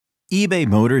eBay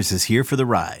Motors is here for the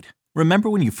ride. Remember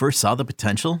when you first saw the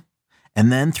potential?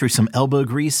 And then through some elbow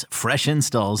grease, fresh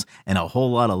installs, and a whole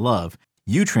lot of love,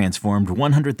 you transformed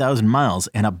 100,000 miles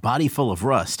and a body full of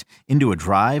rust into a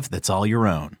drive that's all your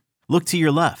own. Look to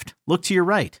your left. Look to your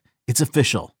right. It's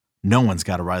official. No one's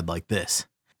got a ride like this.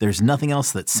 There's nothing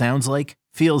else that sounds like,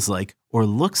 feels like, or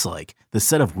looks like the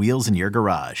set of wheels in your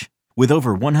garage. With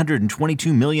over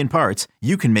 122 million parts,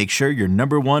 you can make sure your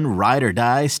number one ride or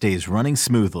die stays running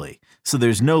smoothly. So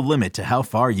there's no limit to how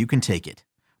far you can take it.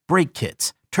 Brake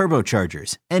kits,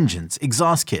 turbochargers, engines,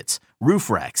 exhaust kits, roof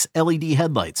racks, LED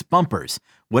headlights, bumpers,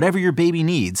 whatever your baby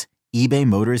needs, eBay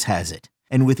Motors has it.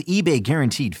 And with eBay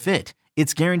Guaranteed Fit,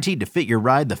 it's guaranteed to fit your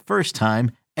ride the first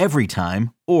time, every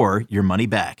time, or your money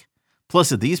back.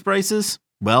 Plus at these prices,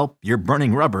 well, you're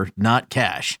burning rubber, not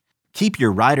cash. Keep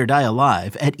your ride or die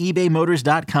alive at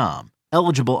ebaymotors.com.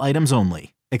 Eligible items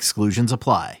only. Exclusions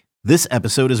apply. This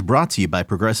episode is brought to you by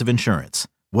Progressive Insurance.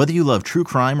 Whether you love true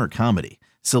crime or comedy,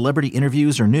 celebrity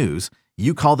interviews or news,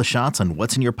 you call the shots on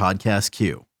what's in your podcast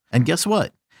queue. And guess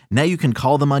what? Now you can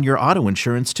call them on your auto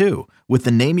insurance too with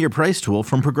the Name Your Price tool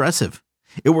from Progressive.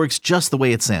 It works just the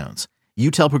way it sounds.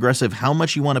 You tell Progressive how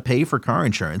much you want to pay for car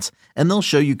insurance, and they'll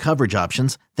show you coverage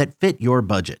options that fit your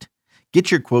budget. Get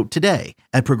your quote today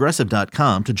at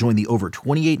Progressive.com to join the over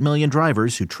 28 million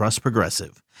drivers who trust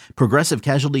Progressive. Progressive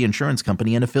Casualty Insurance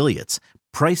Company and Affiliates.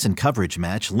 Price and coverage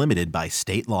match limited by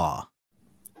state law.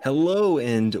 Hello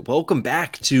and welcome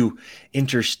back to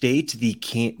Interstate,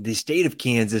 the State of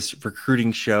Kansas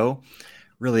recruiting show.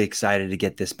 Really excited to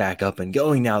get this back up and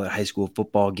going now that high school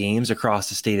football games across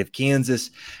the state of Kansas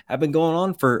have been going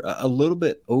on for a little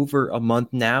bit over a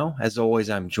month now. As always,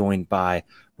 I'm joined by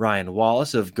Ryan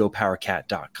Wallace of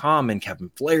GoPowerCat.com and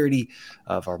Kevin Flaherty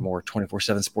of our more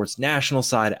 24/7 Sports national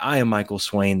side. I am Michael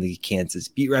Swain, the Kansas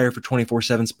beat writer for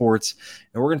 24/7 Sports,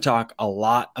 and we're going to talk a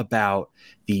lot about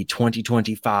the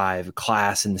 2025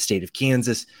 class in the state of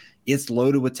Kansas. It's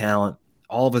loaded with talent.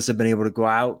 All of us have been able to go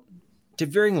out to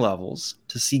varying levels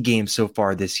to see games so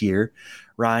far this year.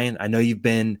 Ryan, I know you've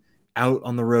been out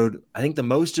on the road, I think the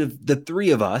most of the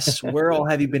three of us. Where all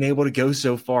have you been able to go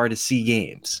so far to see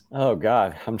games? Oh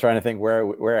God, I'm trying to think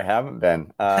where I haven't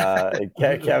been.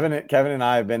 Kevin and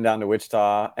I have been down to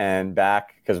Wichita and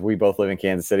back because we both live in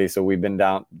Kansas City. So we've been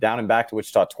down and back to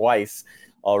Wichita twice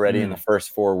already in the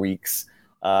first 4 weeks.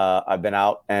 I've been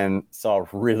out and saw a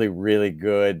really, really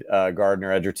good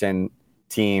Gardner Edgerton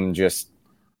team just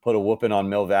put a whooping on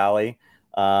Mill Valley.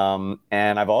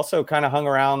 And I've also kind of hung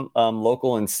around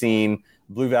local and seen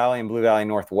Blue Valley and Blue Valley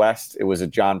Northwest. It was a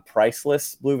John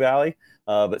Priceless Blue Valley,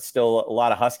 but still a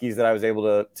lot of Huskies that I was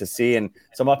able to see, and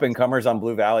some up-and-comers on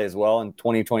Blue Valley as well in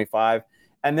 2025.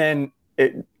 And then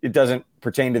it doesn't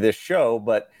pertain to this show,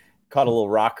 but caught a little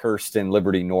Rockhurst and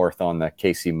Liberty North on the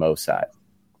KC Mo side.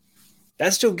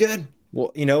 That's still good.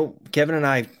 Well, Kevin and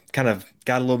I kind of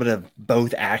got a little bit of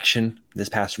both action this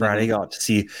past Friday. Got to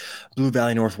see Blue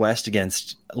Valley Northwest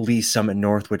against Lee Summit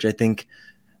North, which I think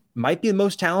might be the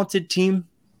most talented team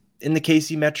in the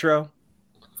KC Metro.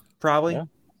 Probably.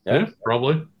 Yeah,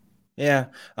 probably. Yeah.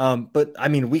 But I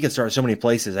mean, we could start so many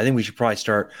places. I think we should probably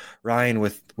start, Ryan,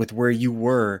 with where you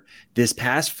were this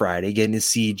past Friday, getting to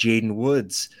see Jaden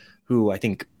Woods, who I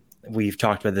think we've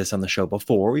talked about this on the show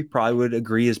before. We probably would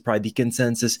agree is probably the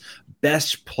consensus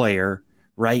best player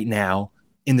right now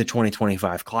in the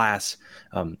 2025 class.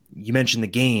 You mentioned the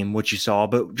game, what you saw,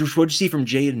 but just what did you see from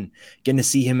Jaden, getting to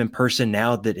see him in person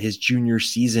now that his junior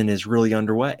season is really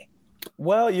underway?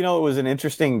 Well, it was an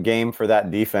interesting game for that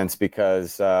defense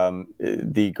because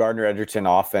the Gardner Edgerton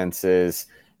offense is,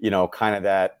 kind of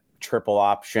that triple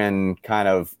option kind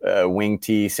of wing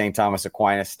T, St. Thomas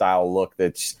Aquinas style look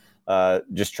that's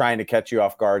just trying to catch you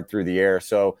off guard through the air.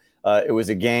 So it was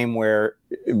a game where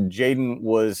Jaden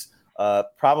was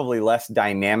probably less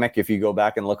dynamic if you go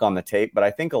back and look on the tape. But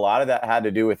I think a lot of that had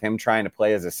to do with him trying to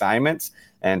play his assignments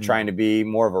and trying to be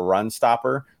more of a run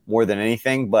stopper more than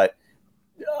anything. But,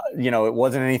 it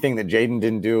wasn't anything that Jaden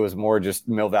didn't do. It was more just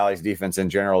Mill Valley's defense in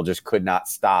general just could not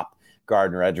stop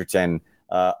Gardner Edgerton.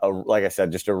 Like I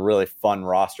said, just a really fun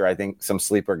roster. I think some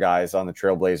sleeper guys on the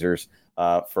Trailblazers.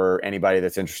 For anybody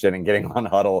that's interested in getting on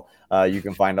Huddle, you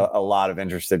can find a lot of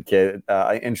interesting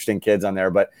kids on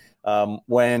there. But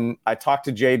when I talked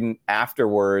to Jaden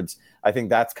afterwards, I think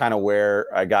that's kind of where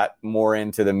I got more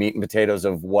into the meat and potatoes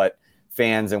of what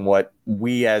fans and what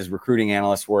we as recruiting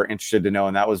analysts were interested to know.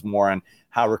 And that was more on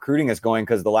how recruiting is going.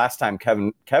 Because the last time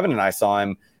Kevin and I saw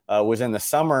him was in the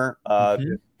summer.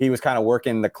 He was kind of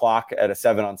working the clock at a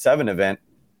 7-on-7 event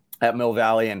at Mill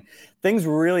Valley, and things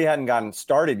really hadn't gotten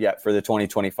started yet for the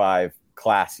 2025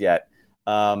 class yet.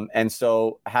 And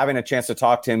so having a chance to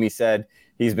talk to him, he said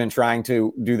He's been trying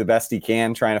to do the best he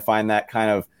can, trying to find that kind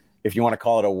of, if you want to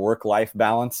call it a work-life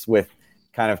balance with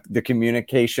kind of the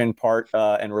communication part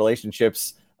and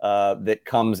relationships that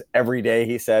comes every day,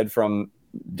 he said, from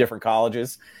different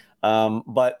colleges.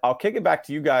 But I'll kick it back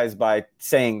to you guys by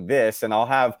saying this, and I'll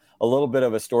have a little bit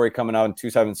of a story coming out in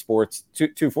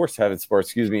 247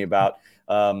 Sports, about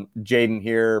Jayden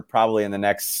here probably in the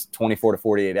next 24 to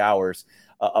 48 hours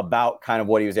about kind of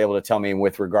what he was able to tell me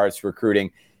with regards to recruiting.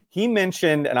 He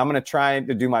mentioned, and I'm going to try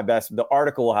to do my best, the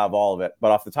article will have all of it,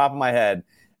 but off the top of my head,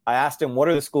 I asked him what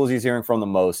are the schools he's hearing from the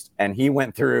most, and he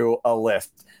went through a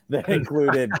list that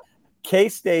included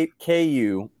K-State,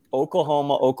 KU,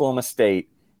 Oklahoma, Oklahoma State,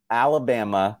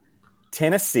 Alabama,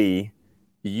 Tennessee,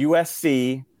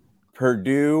 USC,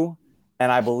 Purdue,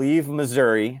 and I believe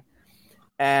Missouri.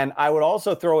 And I would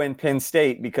also throw in Penn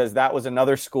State because that was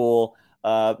another school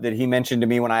that he mentioned to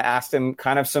me when I asked him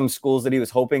kind of some schools that he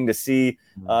was hoping to see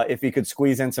if he could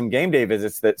squeeze in some game day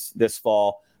visits this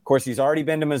fall. Of course, he's already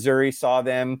been to Missouri, saw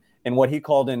them in what he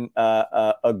called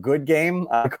a good game.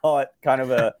 I call it kind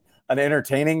of an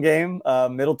entertaining game,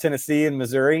 Middle Tennessee and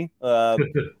Missouri,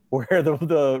 where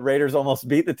the Raiders almost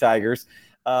beat the Tigers.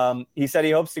 He said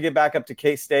he hopes to get back up to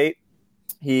K-State.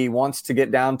 He wants to get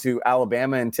down to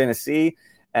Alabama and Tennessee.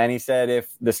 And he said if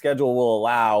the schedule will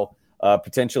allow,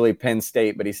 potentially Penn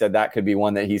State, but he said that could be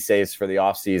one that he saves for the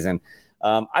offseason.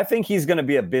 I think he's going to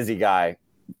be a busy guy,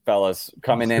 fellas,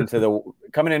 coming into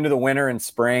the winter and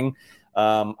spring.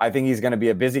 I think he's going to be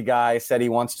a busy guy. Said he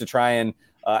wants to try and,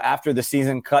 after the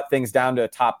season, cut things down to a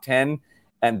top 10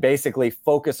 and basically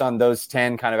focus on those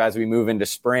 10 kind of as we move into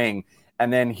spring.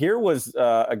 And then here was,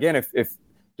 again, if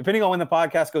depending on when the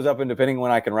podcast goes up and depending on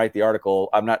when I can write the article,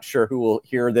 I'm not sure who will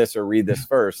hear this or read this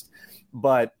first,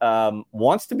 but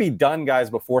wants to be done, guys,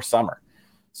 before summer.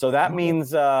 So that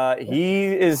means he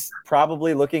is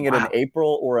probably looking at an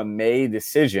April or a May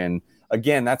decision.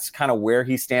 Again, that's kind of where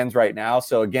he stands right now.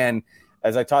 So again,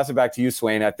 as I toss it back to you,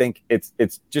 Swain, I think it's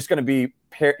just going to be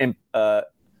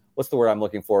what's the word I'm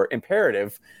looking for?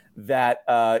 Imperative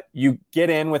that you get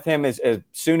in with him as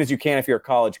soon as you can. If you're a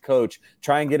college coach,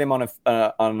 try and get him on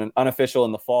an unofficial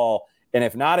in the fall. And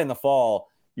if not in the fall,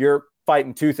 you're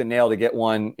fighting tooth and nail to get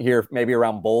one here, maybe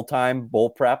around bowl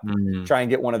prep, try and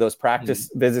get one of those practice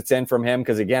visits in from him.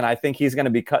 Cause again, I think he's going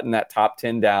to be cutting that top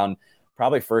 10 down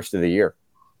probably first of the year.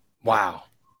 Wow.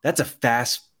 That's a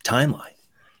fast timeline.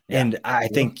 Yeah. And I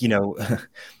think,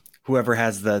 whoever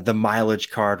has the mileage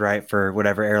card, right, for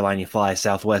whatever airline you fly,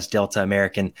 Southwest, Delta,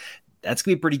 American, that's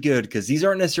going to be pretty good because these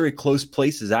aren't necessarily close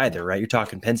places either, right? You're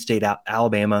talking Penn State,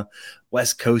 Alabama,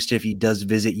 West Coast if he does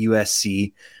visit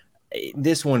USC.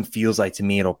 This one feels like to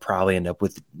me it'll probably end up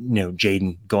with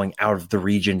Jayden going out of the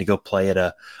region to go play at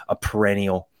a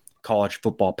perennial college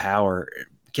football power.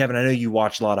 Kevin, I know you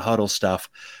watch a lot of huddle stuff.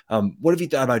 What have you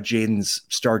thought about Jayden's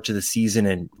start to the season?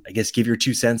 And I guess give your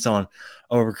 2 cents on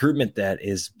a recruitment that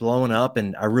is blowing up,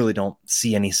 and I really don't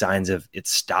see any signs of it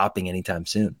stopping anytime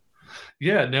soon.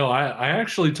 Yeah, no, I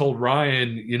actually told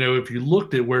Ryan, if you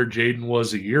looked at where Jayden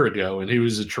was a year ago, and he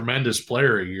was a tremendous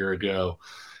player a year ago,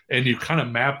 and you kind of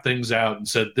map things out and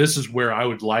said, this is where I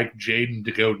would like Jayden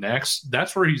to go next,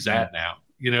 that's where he's at now.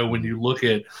 When you look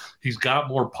at, he's got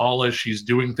more polish, he's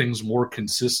doing things more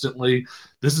consistently.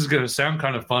 This is going to sound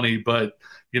kind of funny, but,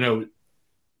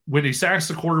 when he sacks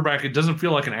the quarterback, it doesn't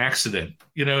feel like an accident.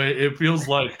 It feels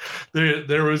like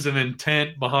there was an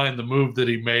intent behind the move that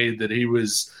he made, that he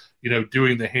was,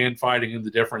 doing the hand fighting and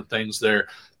the different things there.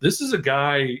 This is a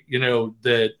guy,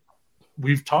 that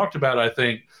we've talked about, I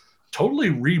think, totally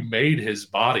remade his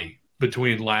body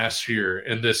between last year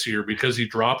and this year because he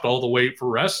dropped all the weight for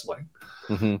wrestling.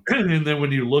 Mm-hmm. And then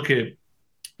when you look at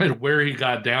where he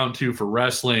got down to for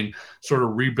wrestling, sort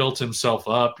of rebuilt himself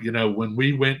up. When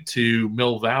we went to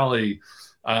Mill Valley,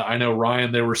 I know,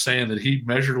 Ryan, they were saying that he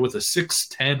measured with a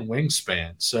 6'10"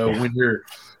 wingspan. So when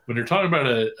you're talking about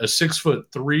a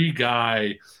 6'3"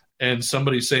 guy and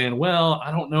somebody saying, well,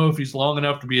 I don't know if he's long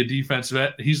enough to be a defensive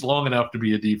end. He's long enough to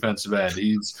be a defensive end.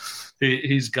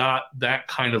 He's got that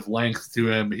kind of length to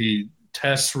him. He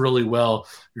tests really well.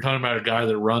 You're talking about a guy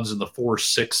that runs in the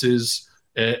 4.6s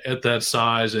at that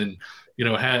size and,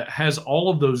 has all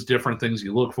of those different things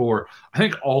you look for. I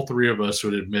think all three of us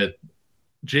would admit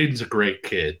Jayden's a great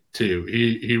kid too.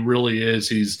 He really is.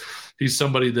 He's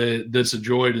somebody that's a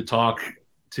joy to talk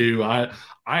to. I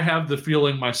have the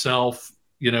feeling myself,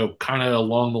 kind of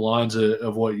along the lines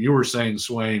of what you were saying,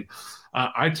 Swain.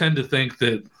 I tend to think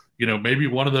that, maybe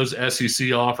one of those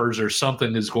SEC offers or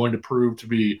something is going to prove to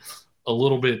be a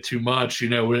little bit too much.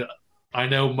 I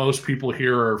know most people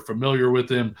here are familiar with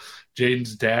him.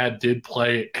 Jayden's dad did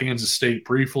play at Kansas State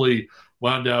briefly,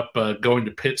 wound up going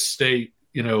to Pitt State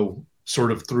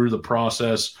sort of through the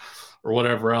process or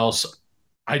whatever else.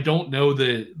 I don't know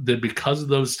that because of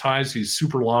those ties, he's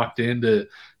super locked into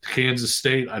Kansas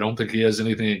State. I don't think he has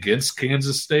anything against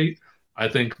Kansas State. I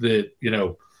think that,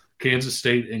 Kansas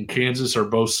State and Kansas are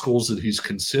both schools that he's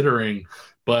considering.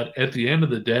 But at the end of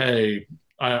the day,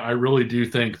 I really do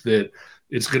think that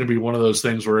it's going to be one of those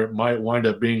things where it might wind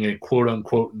up being a quote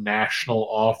unquote national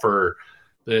offer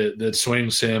that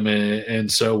swings him.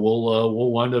 And so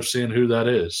we'll wind up seeing who that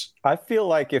is. I feel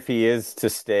like if he is to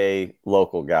stay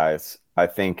local, guys, I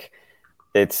think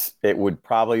it would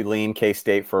probably lean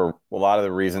K-State for a lot of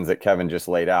the reasons that Kevin just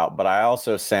laid out. But I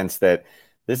also sense that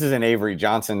this is an Avery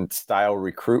Johnson style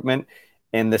recruitment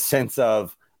in the sense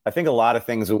of, I think a lot of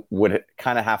things would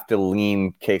kind of have to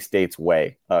lean K-State's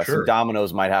way. Sure. Some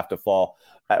dominoes might have to fall.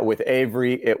 With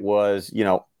Avery, it was,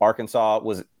 Arkansas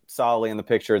was solidly in the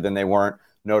picture, then they weren't.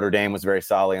 Notre Dame was very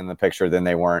solidly in the picture, then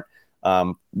they weren't,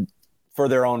 for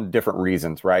their own different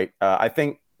reasons, right? I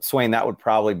think, Swain, that would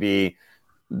probably be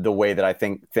the way that I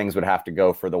think things would have to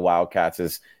go for the Wildcats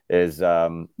is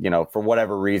for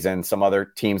whatever reason, some other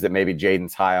teams that maybe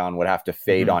Jaden's high on would have to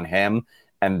fade on him.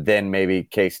 And then maybe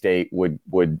K-State would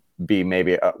be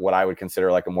maybe what I would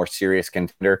consider like a more serious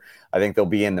contender. I think they'll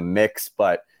be in the mix.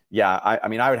 But yeah, I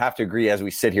mean, I would have to agree as we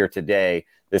sit here today,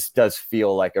 this does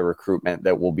feel like a recruitment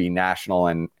that will be national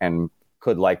and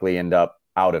could likely end up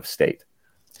out of state.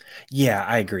 Yeah,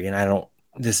 I agree. And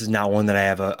this is not one that I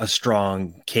have a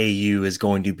strong KU is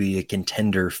going to be a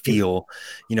contender feel.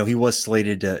 He was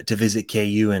slated to visit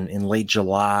KU in late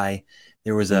July.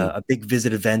 There was a big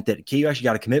visit event that KU actually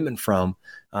got a commitment from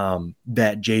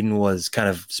that Jaden was kind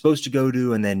of supposed to go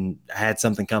to and then had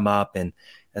something come up. And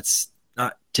that's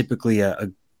not typically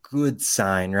a good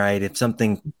sign, right? If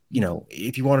something,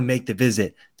 if you want to make the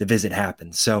visit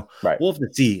happens. So right. We'll have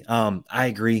to see. I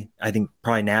agree. I think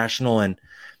probably national. And,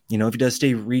 if he does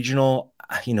stay regional,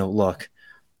 look,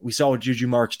 we saw with Juju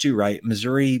Marks too, right?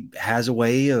 Missouri has a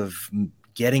way of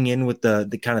getting in with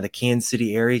the kind of the Kansas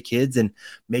City area kids and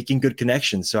making good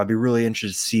connections. So I'd be really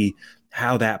interested to see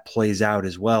how that plays out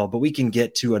as well. But we can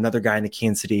get to another guy in the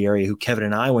Kansas City area who Kevin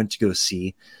and I went to go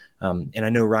see. And I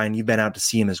know, Ryan, you've been out to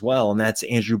see him as well. And that's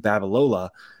Andrew Babalola,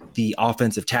 the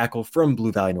offensive tackle from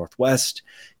Blue Valley Northwest.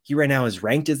 He right now is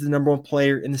ranked as the number one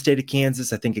player in the state of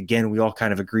Kansas. I think, again, we all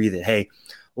kind of agree that, hey,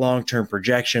 long-term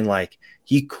projection, like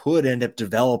he could end up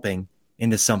developing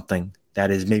into something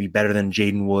that is maybe better than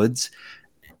Jaden Woods.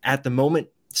 At the moment,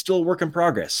 still a work in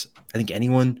progress. I think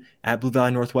anyone at Blue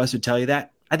Valley Northwest would tell you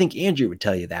that. I think Andrew would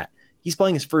tell you that. He's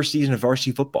playing his first season of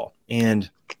varsity football. And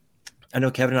I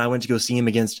know Kevin and I went to go see him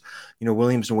against,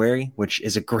 Williams-Wary, which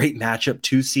is a great matchup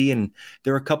to see. And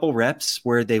there were a couple reps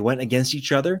where they went against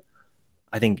each other.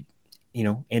 I think,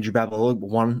 Andrew Babalola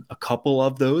won a couple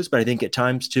of those, but I think at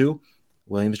times too,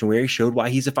 Williams-Wary showed why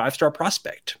he's a 5-star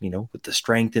prospect, with the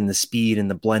strength and the speed and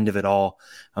the blend of it all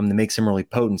that makes him really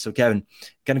potent. So, Kevin,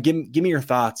 kind of give me your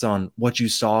thoughts on what you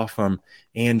saw from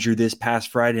Andrew this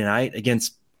past Friday night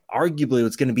against arguably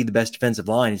what's going to be the best defensive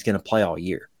line he's going to play all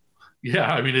year.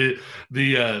 Yeah, I mean,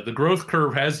 the growth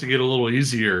curve has to get a little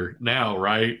easier now,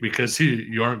 right? Because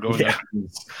you aren't going up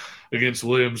against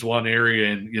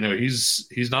Williams-Wary, and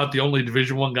he's not the only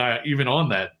Division I guy even on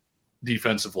that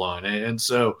defensive line, and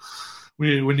so.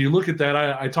 When you look at that,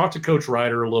 I talked to Coach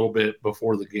Ryder a little bit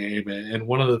before the game, and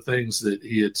one of the things that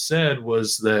he had said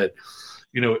was that,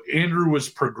 Andrew was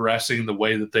progressing the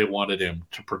way that they wanted him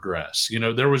to progress.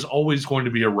 There was always going to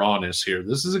be a rawness here.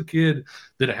 This is a kid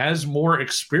that has more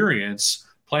experience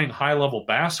playing high-level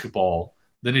basketball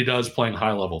than he does playing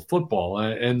high-level football.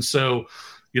 And so,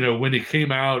 when he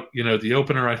came out, the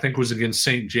opener, I think, was against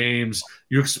St. James,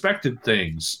 you expected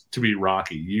things to be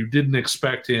rocky. You didn't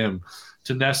expect him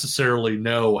to necessarily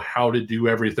know how to do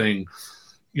everything,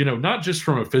 not just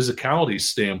from a physicality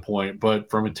standpoint, but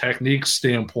from a technique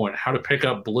standpoint, how to pick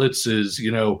up blitzes,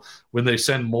 when they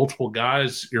send multiple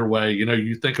guys your way,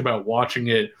 you think about watching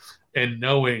it and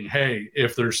knowing, hey,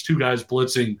 if there's two guys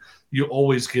blitzing, you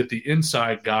always get the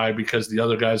inside guy because the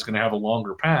other guy's going to have a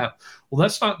longer path. Well,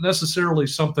 that's not necessarily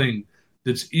something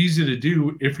that's easy to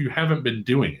do if you haven't been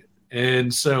doing it.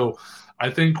 And so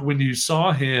I think when you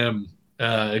saw him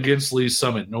against Lee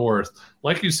Summit North,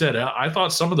 like you said, I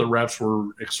thought some of the reps were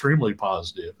extremely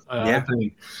positive. I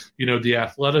think, the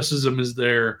athleticism is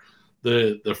there,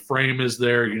 the frame is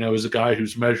there. As a guy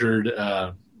who's measured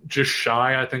just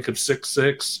shy, I think, of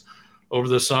 6'6" over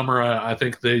the summer. I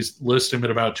think they list him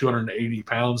at about 280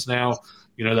 pounds now.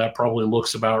 That probably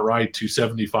looks about right,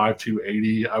 275,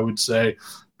 280, I would say.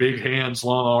 Big hands,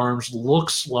 long arms,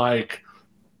 looks like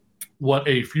what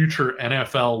a future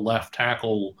NFL left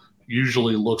tackle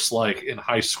usually looks like in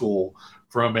high school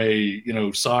from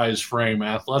a size, frame,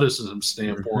 athleticism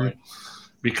standpoint.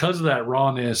 Because of that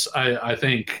rawness, I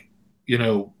think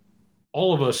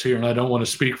all of us here, and I don't want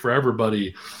to speak for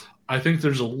everybody, I think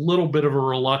there's a little bit of a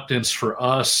reluctance for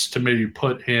us to maybe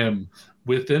put him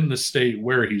within the state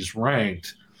where he's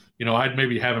ranked. I'd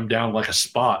maybe have him down like a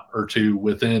spot or two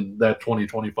within that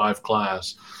 2025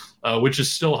 class, which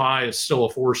is still high. It's still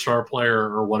a 4-star player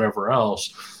or whatever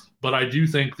else. But I do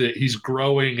think that he's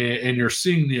growing, and you're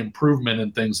seeing the improvement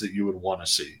in things that you would want to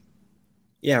see.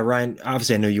 Yeah, Ryan,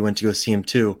 obviously I know you went to go see him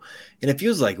too. And it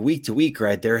feels like week to week,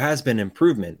 right, there has been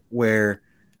improvement where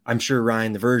I'm sure,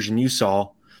 Ryan, the version you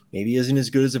saw maybe isn't as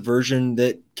good as the version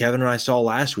that Kevin and I saw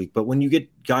last week. But when you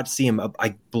got to see him,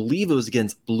 I believe it was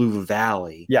against Blue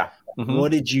Valley. Yeah.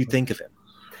 What did you think of him?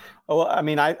 Well, I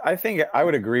mean, I think I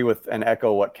would agree with and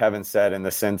echo what Kevin said in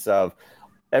the sense of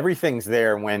everything's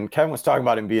there. When Kevin was talking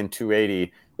about him being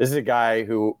 280, this is a guy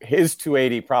who his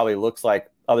 280 probably looks like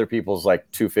other people's like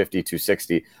 250,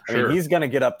 260. I mean, he's going to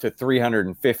get up to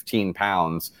 315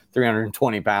 pounds,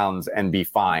 320 pounds and be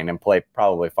fine and play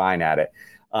probably fine at it.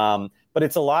 But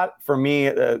it's a lot for me.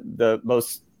 The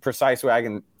most precise way I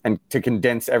can, and to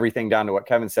condense everything down to what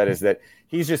Kevin said, is that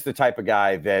he's just the type of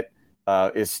guy that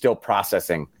is still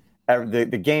processing. The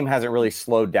game hasn't really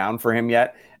slowed down for him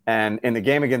yet. And in the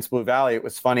game against Blue Valley, it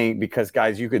was funny because,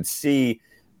 guys, you could see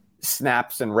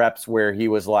snaps and reps where he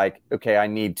was like, okay, I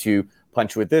need to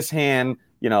punch with this hand,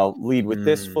 lead with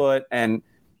this foot. And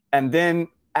then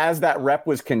as that rep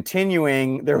was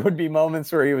continuing, there would be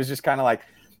moments where he was just kind of like,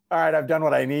 all right, I've done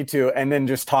what I need to, and then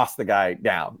just toss the guy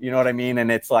down. You know what I mean?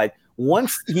 And it's like,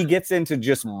 once he gets into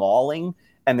just mauling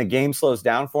and the game slows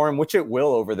down for him, which it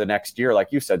will over the next year,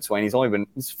 like you said, Swain, he's only been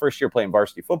his first year playing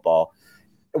varsity football.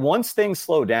 Once things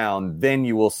slow down, then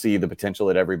you will see the potential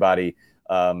that everybody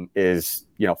is,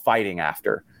 fighting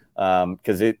after.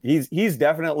 Because he's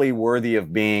definitely worthy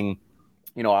of being,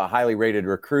 a highly rated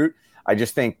recruit. I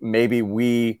just think maybe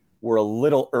we were a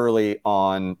little early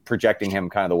on projecting him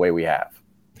kind of the way we have.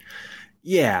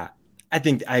 Yeah, I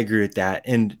think I agree with that.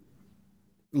 And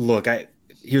look,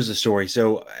 here's the story.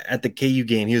 So at the KU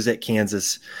game, he was at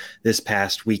Kansas this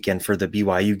past weekend for the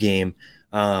BYU game.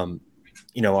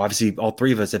 Obviously all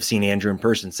three of us have seen Andrew in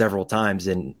person several times,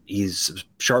 and he's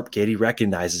a sharp kid. He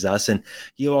recognizes us, and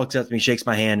he walks up to me, shakes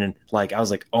my hand, and I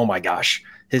was like, oh my gosh,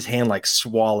 his hand like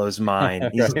swallows mine.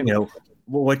 He's,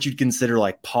 what you'd consider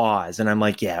like pause. And I'm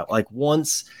like, yeah, like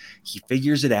once he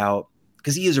figures it out,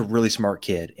 because he is a really smart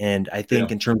kid. And I think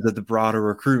in terms of the broader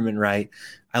recruitment, right,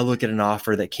 I look at an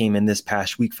offer that came in this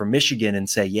past week from Michigan and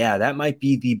say, yeah, that might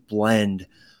be the blend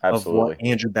of what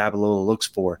Andrew Babalola looks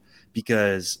for,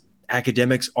 because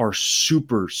academics are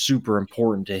super, super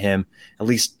important to him. At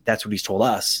least that's what he's told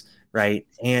us, right?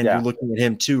 And you're looking at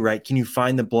him too, right? Can you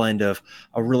find the blend of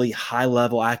a really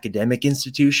high-level academic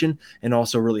institution and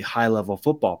also a really high-level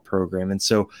football program? And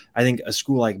so I think a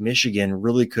school like Michigan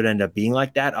really could end up being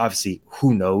like that. Obviously,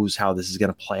 who knows how this is going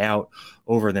to play out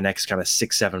over the next kind of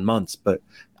 6-7 months. But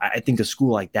I think a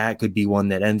school like that could be one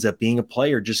that ends up being a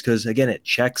player just because, again, it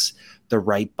checks the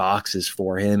right boxes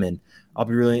for him. And I'll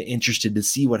be really interested to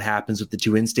see what happens with the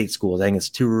two in-state schools. I think it's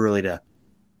too early to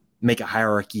make a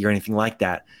hierarchy or anything like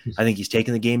that. I think he's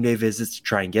taking the game day visits to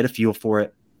try and get a feel for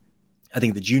it. I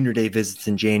think the junior day visits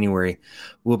in January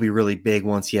will be really big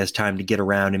once he has time to get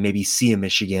around and maybe see a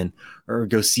Michigan or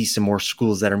go see some more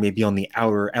schools that are maybe on the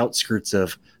outskirts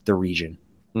of the region.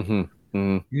 Mm-hmm.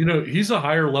 Mm-hmm. He's a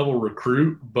higher level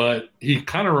recruit, but he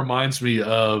kind of reminds me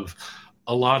of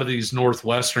a lot of these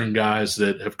Northwestern guys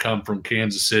that have come from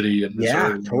Kansas City and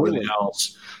Missouri and everything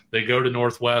else. They go to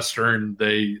Northwestern,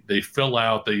 they fill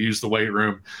out, they use the weight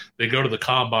room, they go to the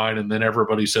combine, and then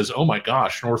everybody says, oh my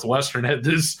gosh, Northwestern had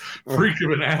this freak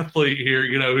of an athlete here,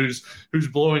 who's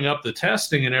blowing up the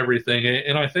testing and everything.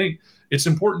 And I think it's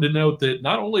important to note that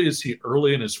not only is he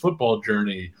early in his football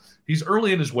journey, he's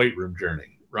early in his weight room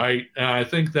journey, right? And I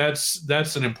think that's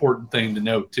an important thing to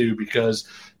note too, because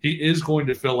he is going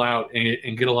to fill out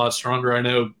and get a lot stronger. I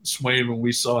know, Swain, when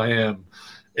we saw him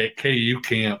at KU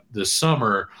camp this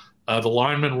summer, the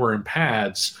linemen were in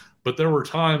pads, but there were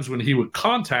times when he would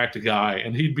contact a guy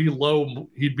and he'd be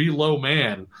low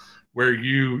man, where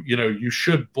you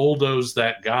should bulldoze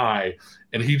that guy,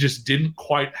 and he just didn't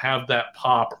quite have that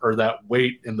pop or that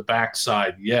weight in the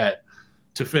backside yet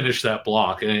to finish that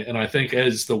block. And I think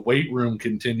as the weight room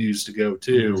continues to go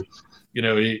too,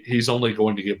 he's only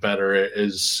going to get better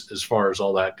as far as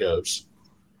all that goes.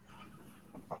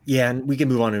 Yeah, and we can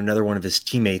move on to another one of his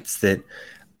teammates that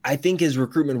I think his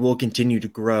recruitment will continue to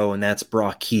grow, and that's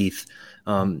Brock Heath.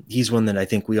 He's one that I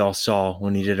think we all saw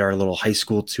when he did our little high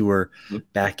school tour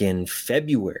back in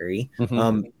February.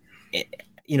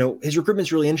 his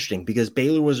recruitment's really interesting because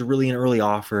Baylor was really an early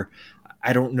offer.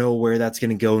 I don't know where that's going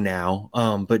to go now.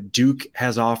 But Duke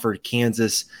has offered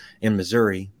Kansas and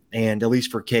Missouri. And at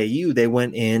least for KU, they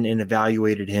went in and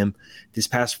evaluated him this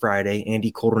past Friday. Andy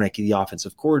Kotelnicki, the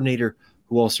offensive coordinator,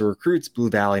 who also recruits Blue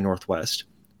Valley Northwest,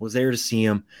 was there to see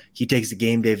him. He takes a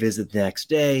game day visit the next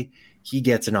day. He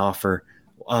gets an offer.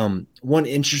 One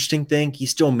interesting thing,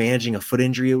 he's still managing a foot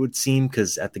injury, it would seem,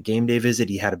 because at the game day visit,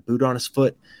 he had a boot on his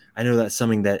foot. I know that's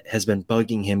something that has been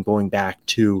bugging him going back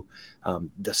to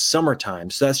the summertime.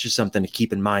 So that's just something to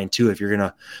keep in mind, too, if you're going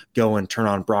to go and turn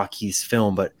on Brock Heath's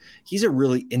film. But he's a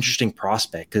really interesting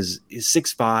prospect because he's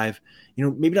 6'5",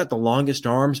 maybe not the longest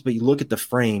arms, but you look at the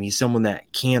frame, he's someone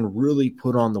that can really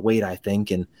put on the weight, I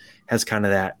think, and has kind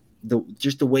of that,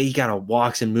 just the way he kind of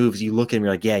walks and moves. You look at him,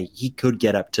 you're like, yeah, he could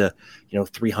get up to,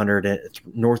 300,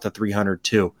 north of 300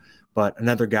 too. But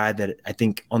another guy that I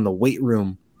think on the weight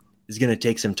room is going to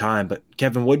take some time. But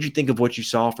Kevin, what did you think of what you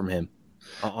saw from him?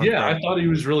 I thought he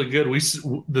was really good.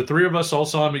 The three of us all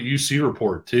saw him at UC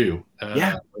Report too.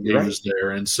 When he was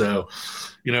there. And so,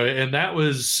 and that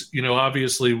was,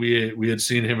 obviously we had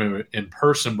seen him in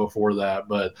person before that,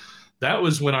 but that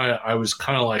was when I was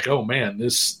kind of like, oh man,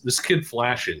 this kid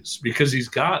flashes, because he's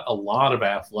got a lot of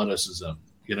athleticism,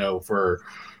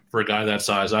 for a guy that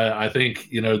size. I think,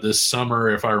 this summer,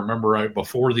 if I remember right,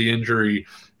 before the injury,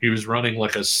 he was running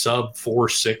like a sub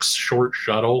 4.6 short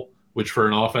shuttle, which for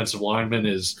an offensive lineman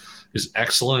is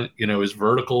excellent. His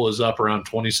vertical is up around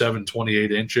 27,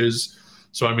 28 inches.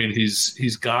 So, I mean,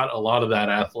 he's got a lot of that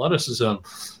athleticism.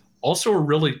 Also a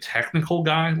really technical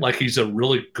guy. Like, he's a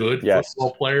really good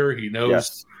football player. He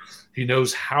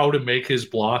knows how to make his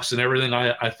blocks and everything.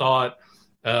 I thought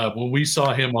when we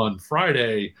saw him on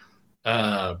Friday,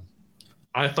 I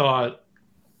thought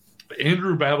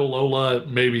Andrew Babalola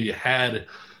maybe had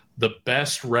the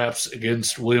best reps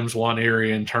against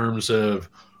Williams-Nwaneri in terms of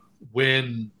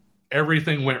when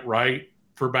everything went right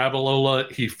for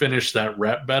Babalola, he finished that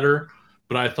rep better.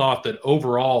 But I thought that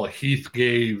overall Heath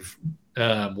gave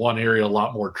Nwaneri a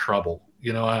lot more trouble.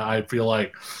 I feel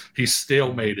like he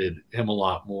stalemated him a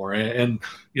lot more. And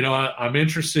I'm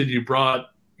interested. You brought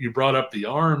up the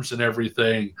arms and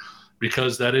everything,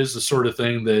 because that is the sort of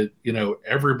thing that,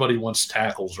 everybody wants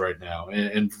tackles right now,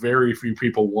 and very few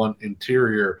people want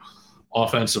interior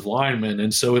offensive linemen.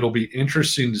 And so it'll be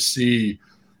interesting to see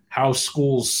how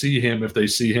schools see him, if they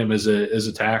see him as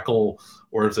a tackle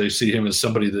or if they see him as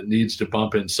somebody that needs to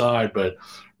bump inside. But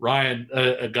Ryan,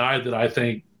 a guy that I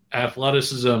think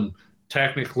athleticism,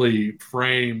 technically,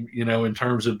 frame, in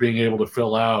terms of being able to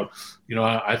fill out,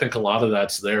 I think a lot of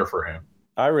that's there for him.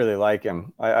 I really like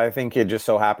him. I think it just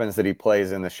so happens that he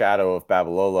plays in the shadow of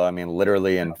Babalola. I mean,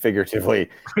 literally and figuratively.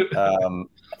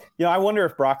 I wonder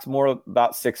if Brock's more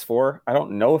about 6'4". I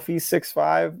don't know if he's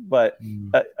 6'5", but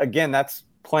again, that's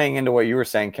playing into what you were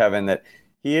saying, Kevin, that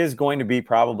he is going to be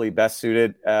probably best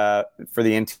suited for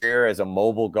the interior as a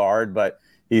mobile guard, but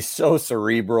he's so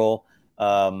cerebral.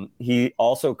 He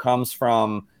also comes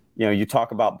from, you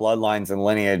talk about bloodlines and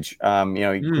lineage.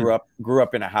 He grew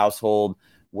up in a household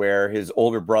where his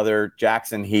older brother,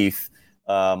 Jackson Heath,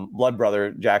 blood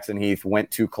brother Jackson Heath,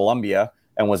 went to Columbia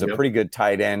and was a pretty good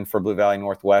tight end for Blue Valley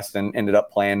Northwest and ended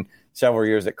up playing several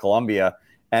years at Columbia.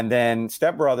 And then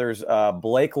stepbrothers,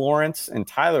 Blake Lawrence and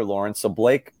Tyler Lawrence. So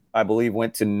Blake, I believe,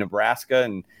 went to Nebraska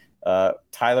and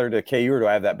Tyler to KU, or do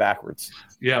I have that backwards?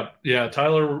 Yeah.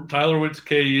 Tyler went to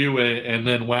KU and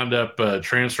then wound up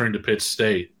transferring to Pitt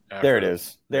State. There it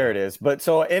is. But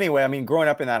so anyway, I mean, growing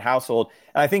up in that household,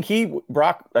 and I think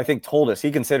Brock told us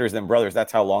he considers them brothers.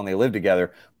 That's how long they lived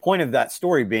together. Point of that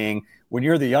story being, when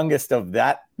you're the youngest of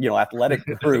that, athletic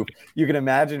group, you can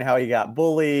imagine how he got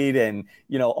bullied and,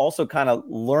 also kind of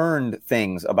learned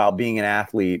things about being an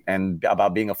athlete and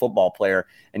about being a football player.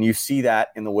 And you see that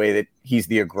in the way that he's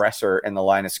the aggressor in the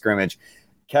line of scrimmage.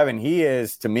 Kevin, he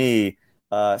is, to me,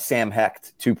 Sam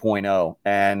Hecht 2.0.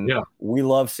 And we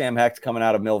love Sam Hecht coming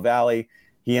out of Mill Valley.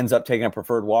 He ends up taking a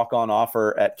preferred walk-on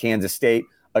offer at Kansas State.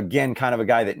 Again, kind of a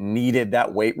guy that needed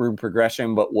that weight room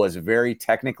progression, but was very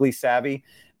technically savvy.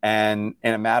 And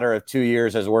in a matter of 2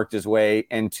 years has worked his way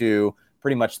into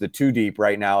pretty much the 2 deep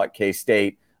right now at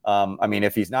K-State. I mean,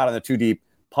 if he's not on the 2 deep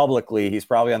publicly, he's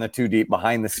probably on the 2 deep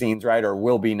behind the scenes, right? Or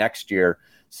will be next year.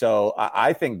 So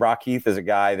I think Brock Heath is a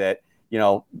guy that,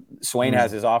 Swain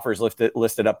has his offers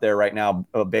listed up there right now,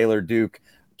 Baylor, Duke,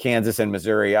 Kansas, and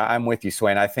Missouri. I'm with you,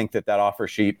 Swain. I think that offer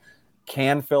sheet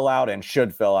can fill out and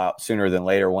should fill out sooner than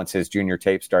later once his junior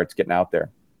tape starts getting out there.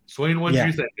 Swain, what did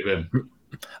you think of him?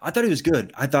 I thought he was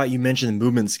good. I thought you mentioned the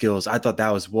movement skills. I thought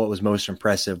that was what was most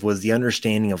impressive, was the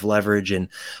understanding of leverage. And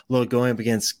look, going up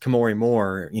against Kamori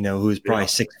Moore, who's probably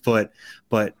 6 foot,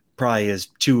 but probably is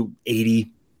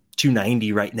 280,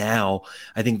 290 right now.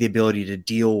 I think the ability to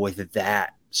deal with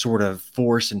that sort of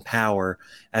force and power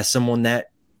as someone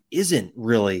that isn't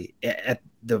really at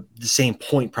the same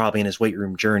point probably in his weight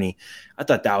room journey, I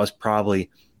thought that was probably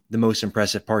the most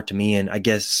impressive part to me. And I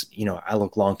guess, I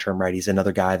look long-term, right? He's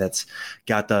another guy that's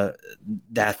got the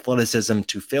athleticism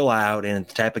to fill out, and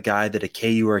the type of guy that a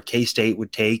KU or a K-State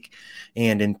would take,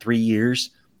 and in 3 years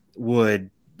would,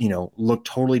 look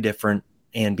totally different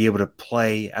and be able to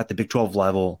play at the Big 12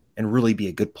 level and really be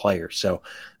a good player. So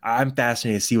I'm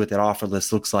fascinated to see what that offer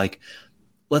list looks like.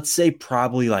 Let's say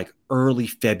probably like early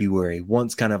February,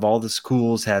 once kind of all the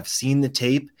schools have seen the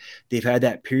tape. They've had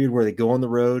that period where they go on the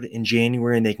road in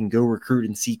January and they can go recruit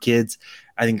and see kids.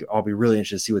 I think I'll be really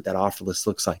interested to see what that offer list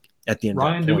looks like at the end.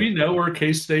 Ryan, do we know where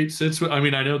K-State sits? I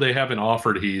mean, I know they haven't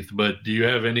offered Heath, but do you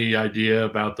have any idea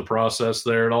about the process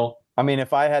there at all? I mean,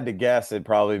 if I had to guess, it'd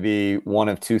probably be one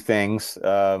of two things.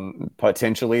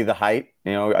 Potentially the height.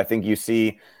 I think you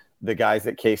see the guys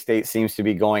that K-State seems to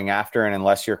be going after, and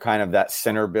unless you're kind of that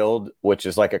center build, which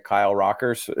is like a Kyle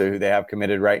Rockers, who they have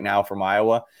committed right now from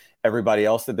Iowa, everybody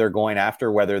else that they're going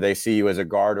after, whether they see you as a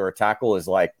guard or a tackle, is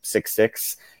like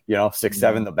 6'6",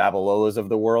 6'7", the Babalolas of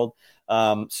the world.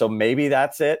 So maybe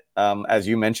that's it. As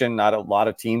you mentioned, not a lot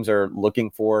of teams are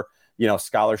looking for,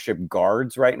 scholarship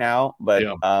guards right now. But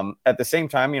at the same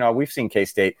time, we've seen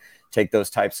K-State take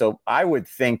those types. So I would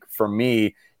think for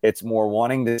me, it's more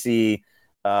wanting to see,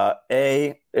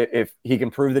 if he can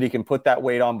prove that he can put that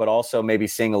weight on, but also maybe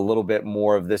seeing a little bit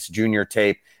more of this junior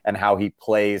tape and how he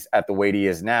plays at the weight he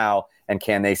is now. And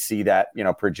can they see that,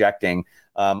 projecting?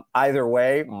 Either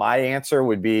way, my answer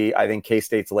would be, I think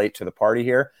K-State's late to the party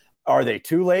here. Are they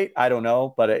too late? I don't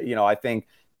know. But, I think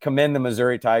commend the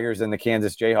Missouri Tigers and the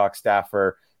Kansas Jayhawks staff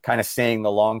for kind of seeing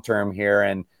the long term here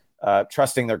and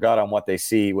trusting their gut on what they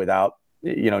see without,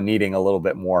 needing a little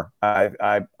bit more.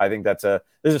 I think this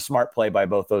is a smart play by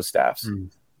both those staffs.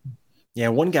 Yeah,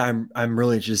 one guy I'm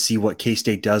really interested to see what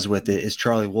K-State does with it is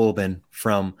Charlie Woolbin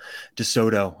from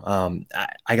DeSoto.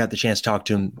 I got the chance to talk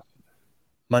to him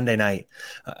Monday night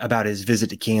about his visit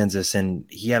to Kansas, and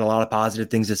he had a lot of positive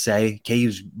things to say.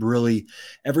 KU's really,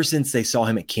 ever since they saw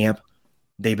him at camp,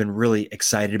 they've been really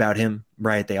excited about him,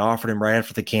 right? They offered him right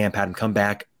after the camp, had him come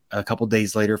back a couple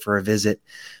days later for a visit.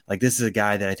 Like, this is a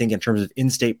guy that I think in terms of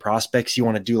in-state prospects, you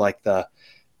want to do like the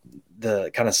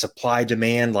kind of supply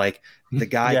demand, like the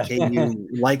guy KU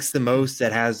likes the most,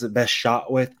 that has the best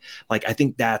shot with. Like, I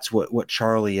think that's what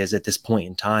Charlie is at this point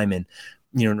in time. And,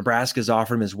 Nebraska's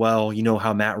offered him as well.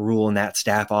 How Matt Rule and that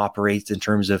staff operates in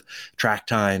terms of track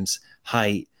times,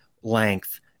 height,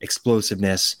 length,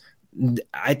 explosiveness.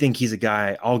 I think he's a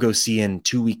guy I'll go see in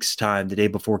 2 weeks' time, the day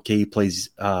before KU plays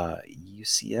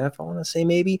UCF, I want to say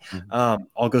maybe.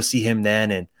 I'll go see him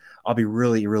then, and I'll be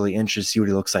really, really interested to see what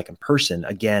he looks like in person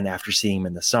again after seeing him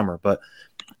in the summer. But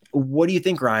what do you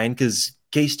think, Ryan? Because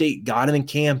K-State got him in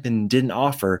camp and didn't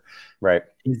offer. Right.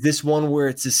 Is this one where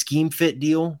it's a scheme fit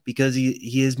deal because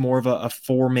he is more of a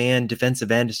 4-man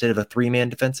defensive end instead of a 3-man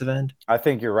defensive end? I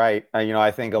think you're right.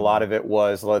 I think a lot of it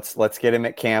was let's get him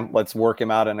at camp. Let's work him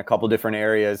out in a couple different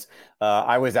areas.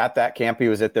 I was at that camp. He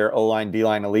was at their O-line,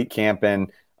 D-line elite camp.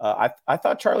 And I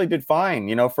thought Charlie did fine,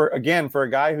 for a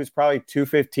guy who's probably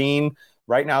 215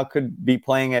 right now, could be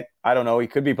playing at, I don't know, he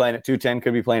could be playing at 210,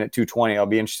 could be playing at 220. I'll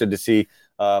be interested to see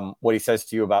what he says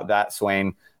to you about that,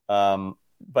 Swain.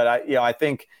 But I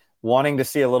think wanting to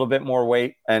see a little bit more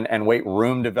weight and weight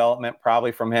room development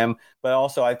probably from him. But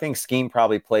also I think scheme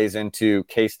probably plays into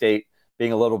K-State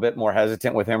being a little bit more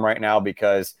hesitant with him right now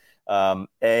because and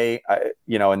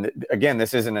again,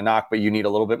 this isn't a knock, but you need a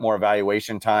little bit more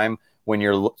evaluation time when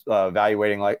you're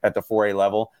evaluating like at the 4A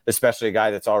level, especially a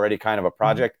guy that's already kind of a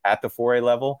project at the 4A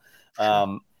level.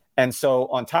 And so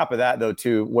on top of that, though,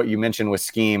 too, what you mentioned with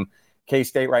scheme,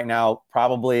 K-State right now,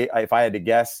 probably, if I had to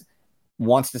guess,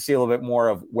 wants to see a little bit more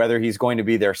of whether he's going to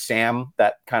be their Sam,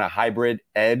 that kind of hybrid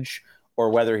edge,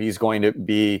 or whether he's going to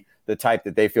be the type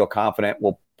that they feel confident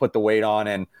will put the weight on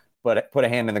and put a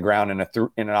hand in the ground in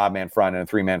an odd man front and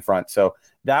a 3-man front. So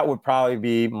that would probably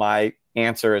be my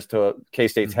answer as to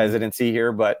K-State's hesitancy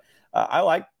here. But I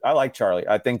like Charlie.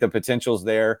 I think the potential's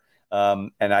there.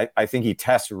 And I think he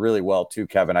tests really well too,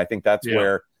 Kevin. I think that's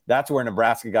where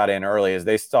Nebraska got in early, is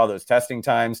they saw those testing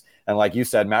times. And like you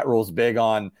said, Matt Rule's big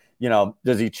on,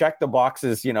 does he check the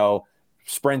boxes,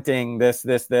 sprinting, this,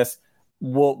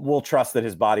 we'll trust that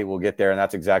his body will get there. And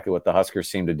that's exactly what the Huskers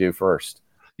seem to do first.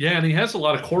 Yeah, and he has a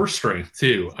lot of core strength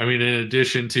too. I mean, in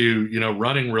addition to,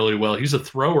 running really well, he's a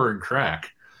thrower in track.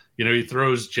 He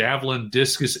throws javelin,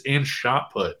 discus, and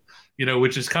shot put,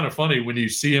 which is kind of funny when you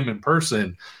see him in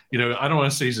person. I don't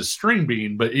want to say he's a string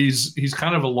bean, but he's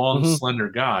kind of a long, slender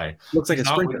guy. Looks like a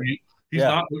sprinter. He's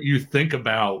not what you think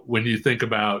about when you think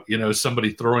about,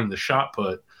 somebody throwing the shot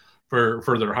put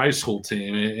for their high school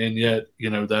team. And yet,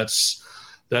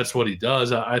 that's what he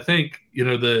does. I think,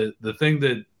 the thing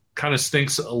that kind of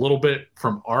stinks a little bit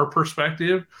from our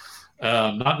perspective,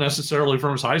 not necessarily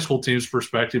from his high school team's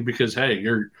perspective, because, hey,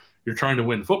 you're trying to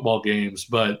win football games,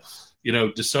 but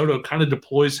DeSoto kind of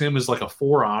deploys him as like a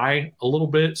 4-eye a little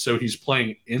bit. So he's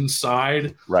playing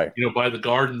inside, right, by the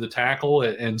guard and the tackle.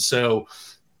 And so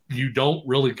you don't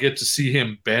really get to see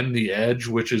him bend the edge,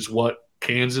 which is what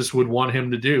Kansas would want him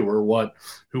to do, or what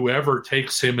whoever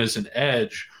takes him as an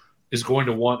edge is going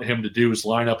to want him to do, is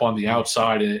line up on the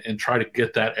outside and try to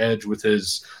get that edge with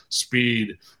his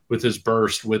speed, with his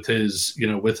burst, with his,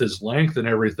 with his length and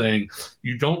everything.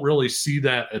 You don't really see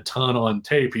that a ton on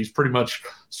tape. He's pretty much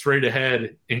straight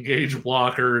ahead, engage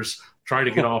blockers, try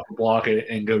to get off the block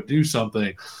and go do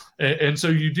something. And so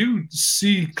you do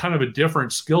see kind of a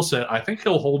different skill set. I think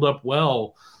he'll hold up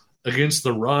well against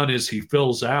the run as he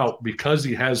fills out, because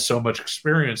he has so much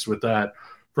experience with that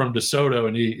from DeSoto,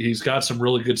 and he's got some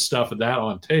really good stuff of that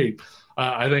on tape.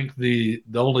 I think the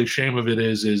only shame of it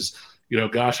is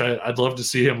gosh, I'd love to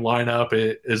see him line up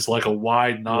as like a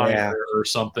wide nine or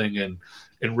something,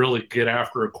 and really get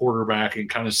after a quarterback and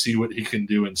kind of see what he can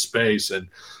do in space. And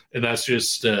that's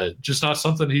just not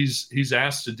something he's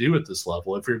asked to do at this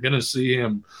level. If you're going to see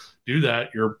him do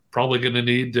that, you're probably going to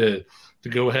need to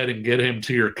go ahead and get him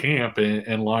to your camp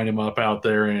and line him up out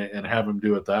there and have him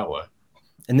do it that way.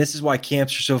 And this is why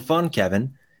camps are so fun,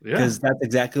 Kevin, because that's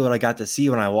exactly what I got to see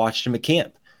when I watched him at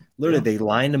camp. Literally, they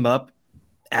lined him up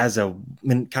as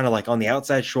kind of like on the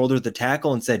outside shoulder of the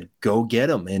tackle and said, go get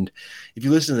him. And if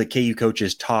you listen to the KU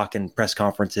coaches talk in press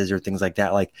conferences or things like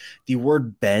that, like the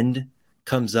word bend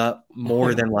comes up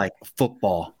more than like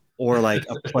football or like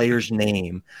a player's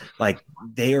name. Like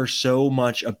they are so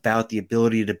much about the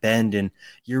ability to bend. And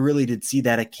you really did see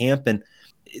that at camp. And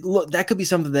look, that could be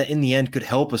something that in the end could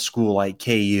help a school like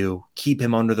KU keep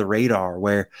him under the radar,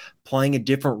 where playing a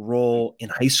different role in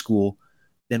high school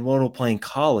than what he'll play in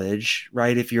college,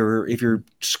 right? If you're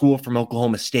school from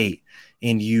Oklahoma State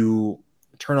and you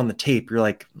turn on the tape, you're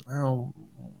like, oh,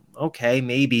 okay,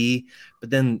 maybe. But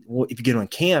then if you get on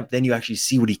camp, then you actually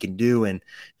see what he can do. And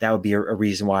that would be a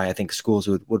reason why I think schools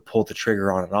would pull the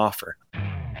trigger on an offer.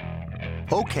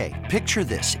 Okay, picture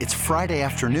this. It's Friday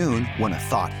afternoon when a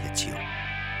thought hits you.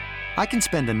 I can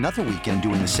spend another weekend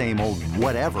doing the same old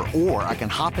whatever, or I can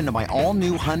hop into my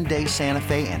all-new Hyundai Santa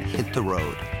Fe and hit the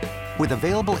road. With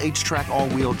available H-Track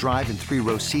all-wheel drive and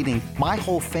 3-row seating, my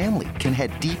whole family can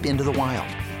head deep into the wild.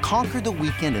 Conquer the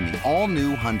weekend in the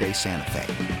all-new Hyundai Santa Fe.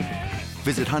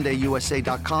 Visit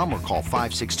HyundaiUSA.com or call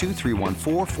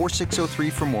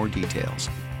 562-314-4603 for more details.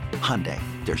 Hyundai,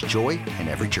 there's joy in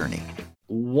every journey.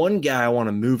 One guy I want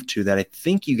to move to that I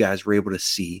think you guys were able to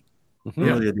see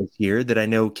earlier this year that I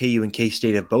know KU and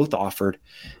K-State have both offered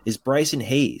is Bryson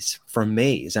Hayes from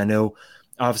Mays. I know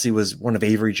obviously was one of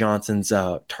Avery Johnson's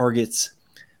targets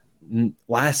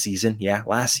last season.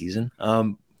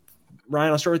 Ryan,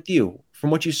 I'll start with you.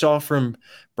 From what you saw from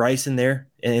Bryson there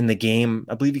in the game,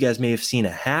 I believe you guys may have seen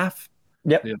a half.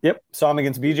 Yep. Saw him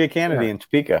against BJ Kennedy in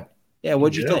Topeka. Yeah,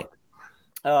 what'd you think?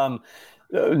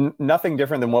 Nothing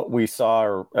different than what we saw,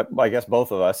 or I guess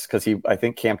both of us, because I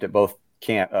think camped at both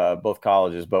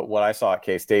colleges. But what I saw at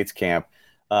K-State's camp,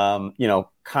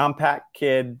 compact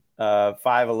kid,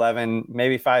 5'11",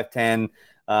 maybe 5'10",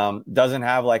 doesn't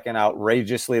have like an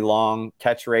outrageously long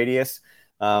catch radius,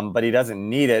 but he doesn't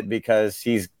need it because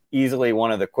he's easily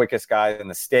one of the quickest guys in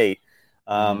the state.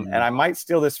 And I might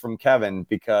steal this from Kevin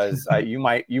because you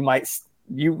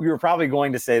were probably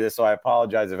going to say this, so I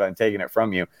apologize if I'm taking it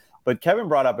from you. But Kevin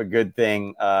brought up a good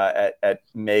thing at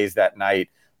Mays that night,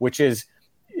 which is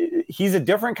he's a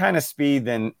different kind of speed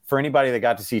than for anybody that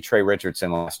got to see Trey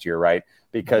Richardson last year, right?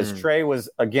 Because Trey was,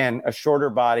 again, a shorter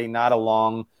body, not a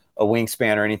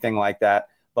wingspan or anything like that,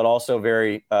 but also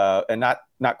very and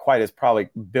not quite as probably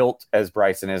built as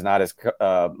Bryson is, not as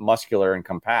muscular and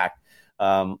compact,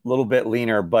 little bit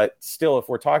leaner. But still, if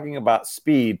we're talking about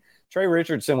speed, Trey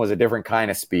Richardson was a different kind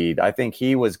of speed. I think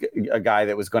he was a guy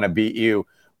that was going to beat you,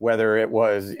 whether it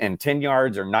was in 10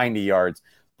 yards or 90 yards.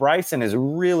 Bryson is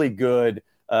really good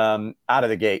out of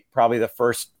the gate, probably the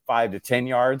first 5 to 10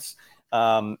 yards.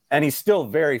 And he's still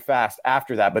very fast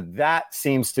after that. But that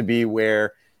seems to be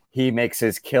where he makes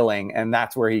his killing, and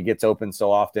that's where he gets open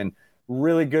so often.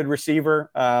 really good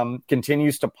receiver,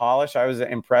 continues to polish. I was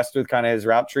impressed with kind of his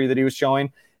route tree that he was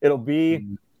showing.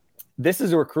 This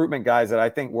is a recruitment, guys, that I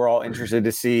think we're all interested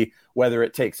to see whether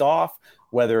it takes off,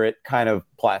 whether it kind of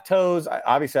plateaus.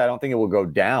 Obviously, I don't think it will go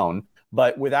down,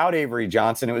 but without Avery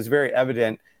Johnson, it was very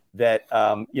evident that,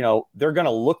 they're going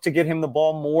to look to get him the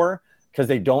ball more because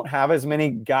they don't have as many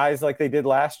guys like they did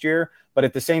last year. But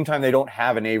at the same time, they don't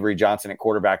have an Avery Johnson at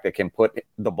quarterback that can put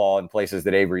the ball in places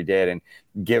that Avery did and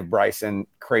give Bryson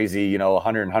crazy,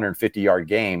 100, 150-yard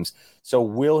games. So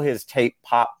will his tape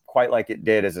pop quite like it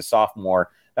did as a sophomore?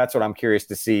 That's what I'm curious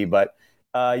to see. But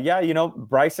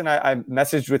Bryson, I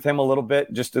messaged with him a little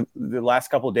bit just the last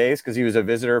couple of days because he was a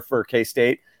visitor for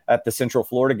K-State at the Central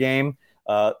Florida game.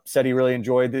 Said he really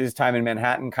enjoyed his time in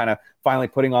Manhattan, kind of finally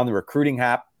putting on the recruiting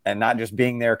hat and not just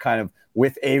being there kind of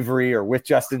with Avery or with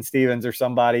Justin Stevens or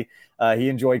somebody. He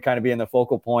enjoyed kind of being the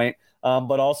focal point,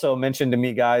 but also mentioned to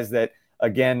me, guys, that,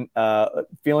 again,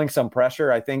 feeling some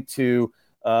pressure, I think, to,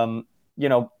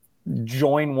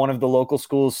 join one of the local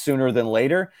schools sooner than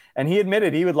later. And he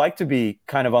admitted he would like to be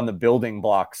kind of on the building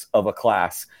blocks of a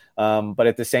class, but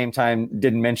at the same time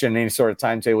didn't mention any sort of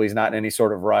timetable. He's not in any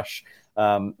sort of rush.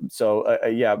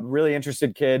 Really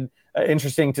interested kid.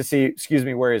 Interesting to see,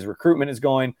 where his recruitment is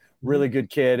going. Really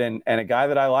good kid and a guy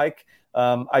that I like.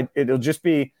 It'll just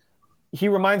be, he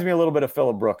reminds me a little bit of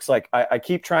Phillip Brooks. Like I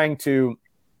keep trying to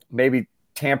maybe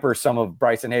tamper some of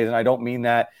Bryson Hayes, and I don't mean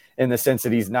that in the sense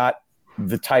that he's not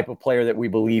the type of player that we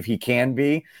believe he can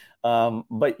be.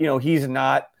 But he's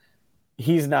not,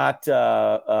 I'm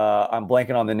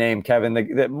blanking on the name, Kevin,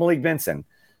 the Malik Benson.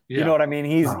 Yeah. You know what I mean?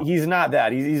 He's not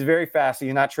that. He's very fast.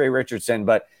 He's not Trey Richardson,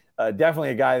 but definitely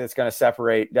a guy that's going to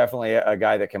separate, definitely a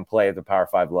guy that can play at the Power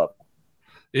 5 level.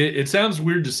 It sounds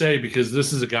weird to say because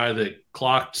this is a guy that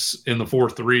clocked in the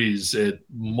 4.3s at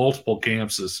multiple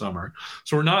camps this summer.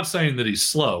 So we're not saying that he's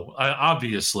slow,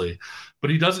 obviously, but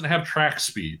he doesn't have track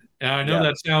speed. And I know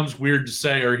that sounds weird to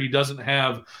say, or he doesn't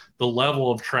have the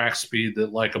level of track speed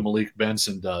that like a Malik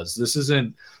Benson does. This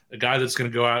isn't a guy that's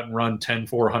going to go out and run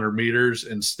 10-400 meters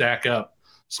and stack up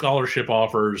scholarship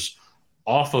offers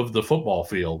off of the football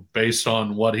field based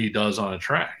on what he does on a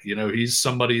track. He's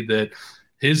somebody that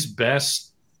his best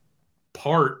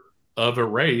part of a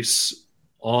race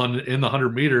in the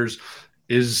 100 meters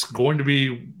is going to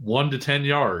be 1 to 10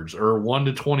 yards or 1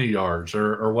 to 20 yards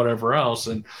or whatever else.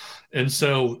 And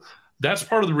so that's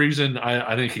part of the reason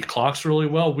I think he clocks really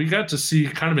well. We got to see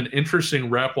kind of an interesting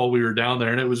rep while we were down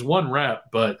there, and it was one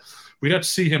rep, but we got to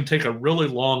see him take a really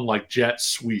long, like jet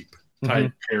sweep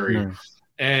type carry. Mm-hmm.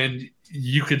 And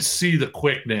you could see the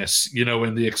quickness,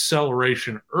 and the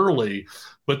acceleration early.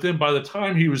 But then by the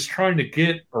time he was trying to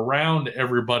get around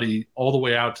everybody all the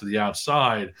way out to the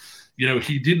outside,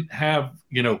 he didn't have,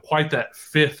 quite that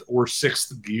fifth or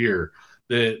sixth gear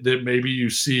that maybe you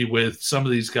see with some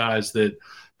of these guys that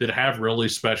have really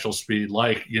special speed,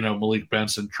 like, Malik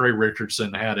Benson, Trey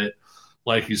Richardson had it,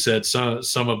 like you said,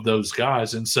 some of those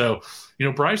guys. And so,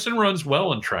 Bryson runs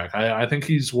well in track. I think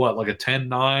he's like a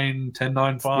 10.9,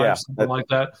 10.95, something like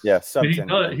that. Yeah.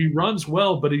 He runs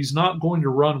well, but he's not going to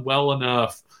run well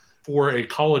enough for a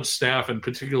college staff and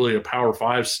particularly a Power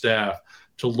 5 staff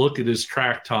to look at his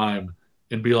track time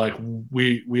and be like,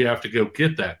 we have to go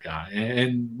get that guy.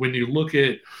 And when you look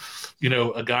at,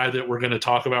 a guy that we're going to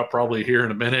talk about probably here in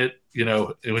a minute,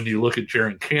 when you look at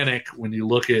Jaren Kanak, when you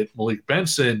look at Malik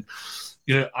Benson,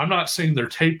 I'm not saying their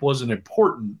tape wasn't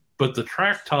important, but the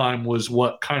track time was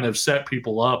what kind of set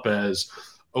people up as,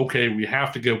 okay, we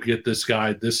have to go get this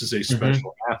guy. This is a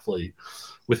special athlete.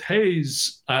 With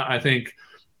Hayes, I think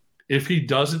if he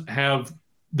doesn't have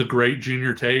the great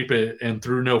junior tape and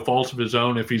through no fault of his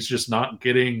own, if he's just not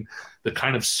getting the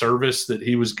kind of service that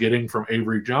he was getting from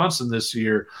Avery Johnson this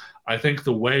year, I think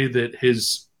the way that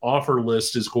his offer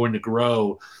list is going to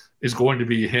grow is going to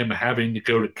be him having to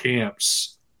go to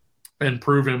camps and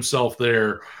prove himself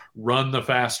there, run the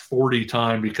fast 40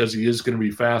 time because he is going to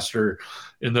be faster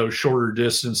in those shorter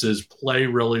distances, play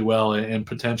really well, and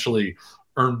potentially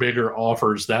earn bigger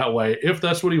offers that way if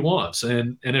that's what he wants.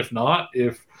 And if not,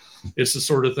 if it's the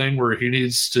sort of thing where he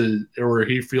needs to, or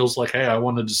he feels like, hey, I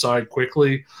want to decide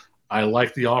quickly, I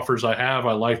like the offers I have,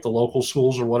 I like the local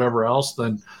schools or whatever else,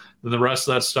 then the rest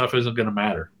of that stuff isn't going to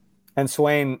matter. And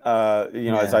Swain,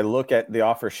 as I look at the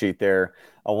offer sheet there,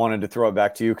 I wanted to throw it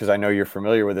back to you because I know you're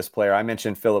familiar with this player. I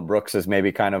mentioned Phillip Brooks as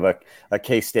maybe kind of a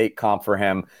K-State comp for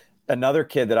him. Another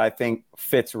kid that I think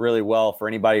fits really well for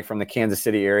anybody from the Kansas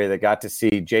City area that got to see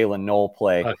Jalen Knoll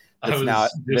play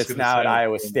that's now at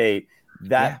Iowa State.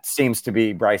 That seems to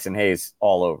be Bryson Hayes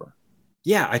all over.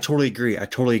 Yeah, I totally agree.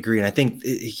 And I think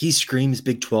he screams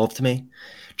Big 12 to me.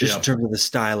 just in terms of the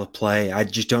style of play. I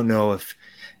just don't know if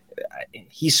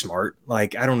he's smart.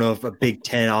 Like, I don't know if a Big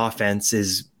Ten offense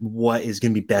is what is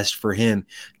going to be best for him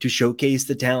to showcase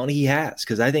the talent he has.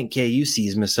 Because I think KU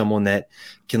sees him as someone that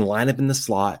can line up in the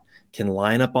slot, can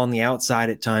line up on the outside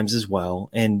at times as well,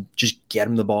 and just get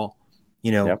him the ball.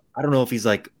 You know, I don't know if he's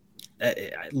like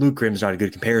Luke Grimm's not a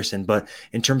good comparison, but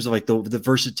in terms of like the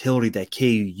versatility that KU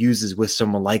uses with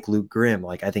someone like Luke Grimm,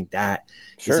 like I think that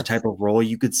is the type of role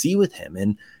you could see with him.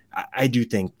 And I do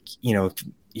think, you know,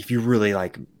 if you really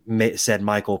like said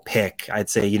Michael pick, I'd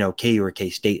say, you know, KU or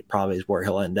K-State probably is where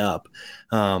he'll end up.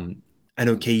 I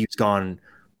know KU's gone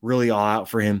really all out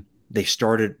for him. They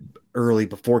started early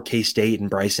before K-State, and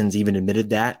Bryson's even admitted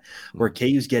that, where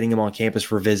KU's getting him on campus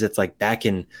for visits like back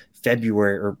in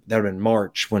February, or that would have been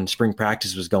March when spring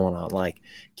practice was going on. Like,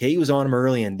 KU was on him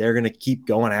early, and they're going to keep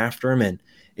going after him. And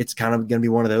it's kind of going to be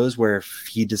one of those where if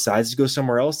he decides to go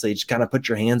somewhere else, they just kind of put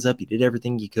your hands up. You did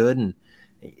everything you could. And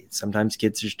sometimes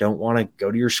kids just don't want to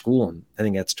go to your school. And I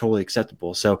think that's totally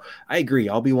acceptable. So I agree.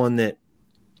 I'll be one that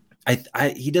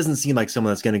he doesn't seem like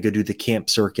someone that's going to go do the camp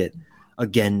circuit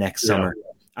again next summer.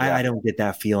 I don't get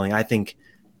that feeling. I think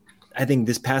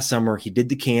this past summer he did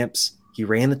the camps, he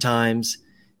ran the times.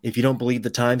 If you don't believe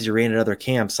the times he ran at other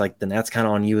camps, like, then that's kind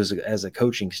of on you as a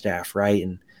coaching staff, right?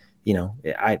 And you know,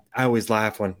 I always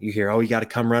laugh when you hear, "Oh, you got to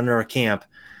come run our camp."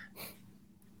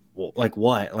 Well, like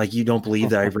what? Like, you don't believe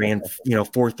that I ran,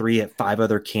 4.3 at 5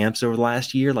 other camps over the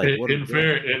last year? Like, what? In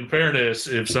fairness,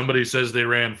 if somebody says they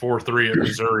ran 4.3 at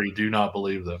Missouri, do not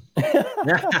believe them.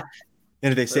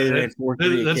 And if they say they ran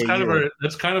 4.3,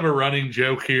 that's kind of a running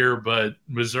joke here. But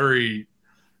Missouri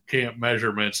camp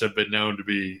measurements have been known to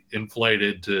be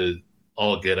inflated to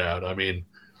all get out. I mean,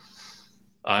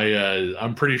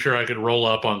 I'm pretty sure I could roll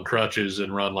up on crutches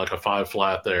and run like a 5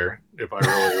 flat there if I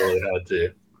really had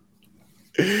to.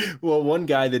 Well, one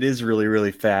guy that is really,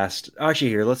 really fast.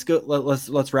 Actually, here,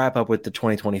 let's wrap up with the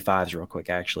 2025s real quick,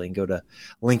 actually, and go to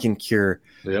Lincoln Cure.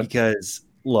 Yep. Because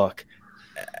look,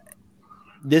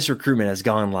 this recruitment has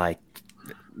gone like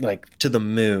to the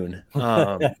moon.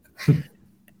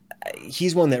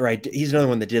 He's another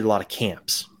one that did a lot of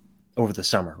camps over the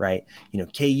summer, right? You know,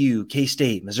 KU,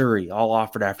 K-State, Missouri, all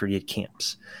offered after he did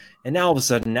camps. And now all of a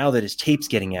sudden, now that his tape's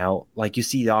getting out, like, you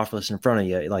see the offer list in front of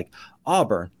you, like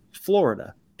Auburn,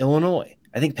 Florida, Illinois.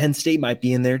 I think Penn State might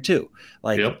be in there too.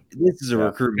 Like, this is a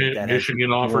recruitment that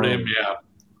Michigan offered him.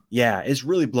 Yeah, it's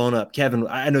really blown up. Kevin,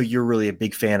 I know you're really a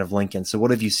big fan of Lincoln. So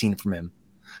what have you seen from him?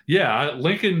 Yeah,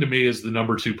 Lincoln to me is the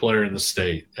number 2 player in the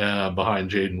state behind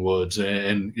Jaden Woods.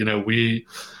 And we,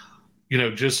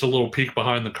 just a little peek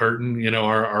behind the curtain,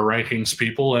 our rankings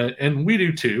people, and we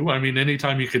do too. I mean,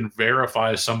 anytime you can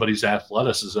verify somebody's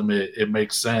athleticism, it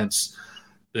makes sense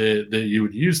that you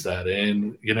would use that.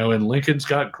 And, and Lincoln's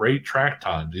got great track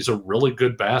times. He's a really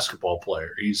good basketball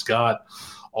player. He's got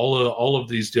all of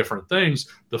these different things.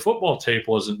 The football tape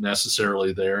wasn't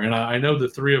necessarily there. And I know the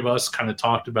three of us kind of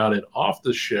talked about it off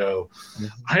the show. Mm-hmm.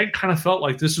 I kind of felt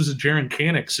like this was a Jaren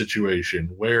Kanak situation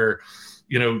where,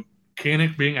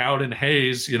 Kanak being out in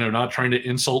Hays, not trying to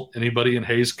insult anybody in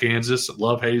Hays, Kansas.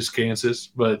 Love Hays, Kansas.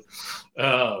 But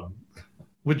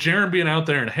with Jaren being out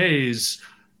there in Hays,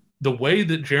 the way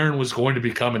that Jaren was going to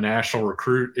become a national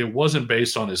recruit, it wasn't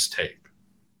based on his tape.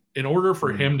 In order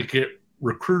for him to get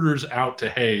recruiters out to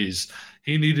Hays,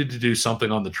 he needed to do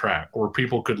something on the track where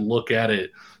people could look at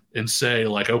it and say,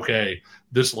 like, okay,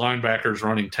 this linebacker's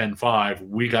running 10.5.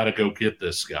 We got to go get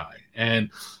this guy.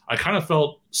 And I kind of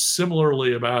felt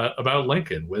similarly about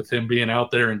Lincoln with him being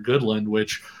out there in Goodland,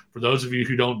 which for those of you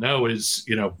who don't know is,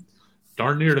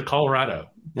 darn near to Colorado.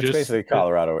 It's basically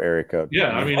Colorado area code.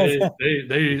 Yeah, I mean,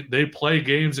 they play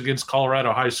games against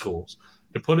Colorado high schools.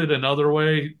 To put it another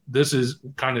way, this is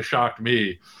kind of shocked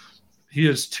me. He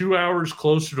is 2 hours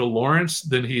closer to Lawrence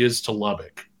than he is to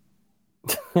Lubbock.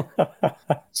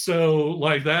 So,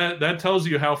 like, that tells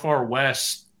you how far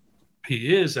west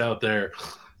he is out there.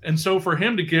 And so for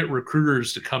him to get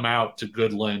recruiters to come out to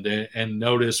Goodland and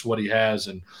notice what he has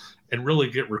and really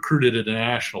get recruited at a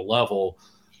national level,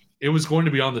 it was going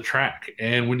to be on the track.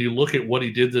 And when you look at what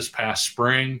he did this past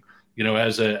spring,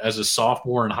 as a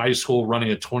sophomore in high school,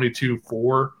 running a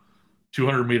 22.4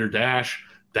 200-meter dash,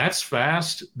 that's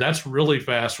fast. That's really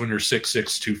fast when you're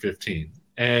 6'6", 215.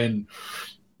 And,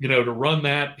 to run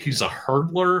that, he's a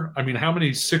hurdler. I mean, how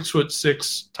many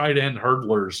 6'6" tight end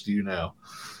hurdlers do you know?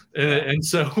 And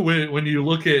so when you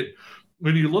look at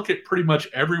pretty much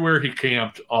everywhere he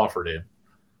camped offered him,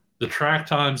 the track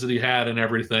times that he had and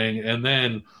everything, and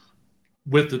then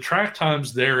with the track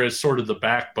times there as sort of the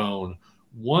backbone,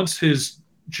 once his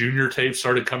junior tape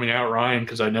started coming out, Ryan,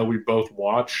 because I know we both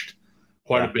watched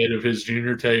quite a bit of his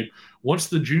junior tape. Once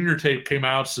the junior tape came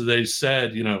out, so they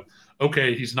said,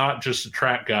 okay, he's not just a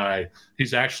track guy.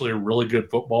 He's actually a really good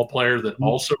football player that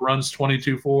also runs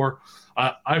 22.4.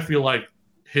 I feel like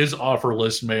his offer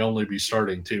list may only be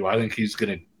starting too. I think he's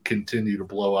going to continue to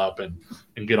blow up and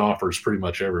get offers pretty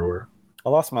much everywhere. I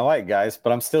lost my light, guys,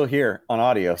 but I'm still here on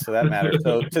audio, so that matters.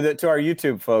 So to our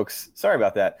YouTube folks, sorry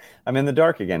about that. I'm in the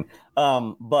dark again.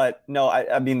 But no,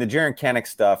 I mean, the Jaren Kanak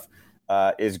stuff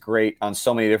is great on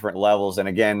so many different levels. And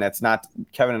again, that's not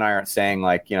 – Kevin and I aren't saying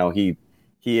like,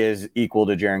 he is equal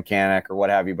to Jaren Kanak or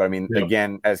what have you. But, I mean,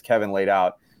 again, as Kevin laid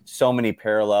out, so many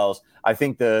parallels. I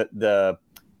think the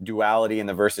duality and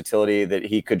the versatility that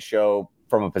he could show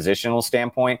from a positional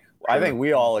standpoint, I think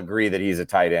we all agree that he's a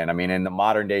tight end. I mean, in the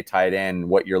modern day tight end,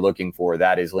 what you're looking for,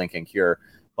 that is Lincoln Cure.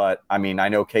 But I mean, I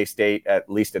know K-State, at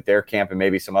least at their camp and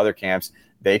maybe some other camps,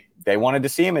 they wanted to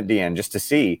see him at DN just to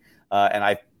see. And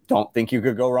I don't think you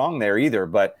could go wrong there either.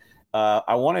 But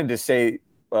I wanted to say,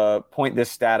 point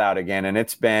this stat out again. And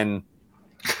it's been,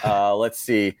 let's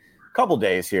see, a couple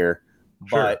days here.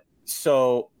 Sure. But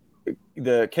so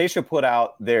the Acacia put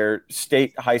out their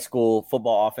state high school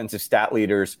football offensive stat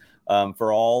leaders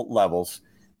for all levels.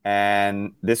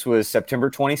 And this was September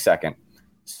 22nd.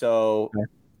 So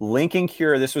Lincoln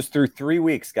Cure, this was through 3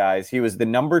 weeks, guys. He was the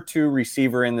number 2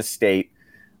 receiver in the state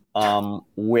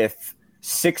with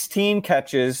 16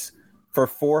 catches for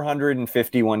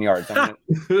 451 yards. I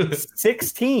mean,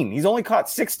 16. He's only caught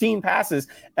 16 passes.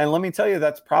 And let me tell you,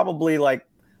 that's probably like,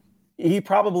 he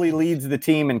probably leads the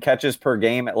team in catches per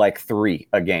game at like 3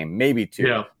 a game, maybe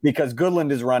 2, because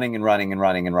Goodland is running and running and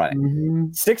running and running.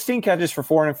 Mm-hmm. 16 catches for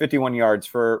 451 yards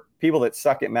for people that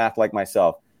suck at math like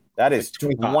myself. That is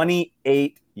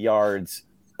 28 yards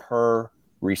per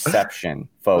reception,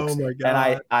 folks. Oh my God.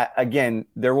 And I again,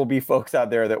 there will be folks out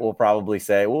there that will probably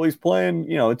say, well, he's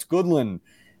playing, it's Goodland.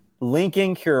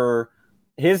 Lincoln Cure,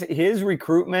 his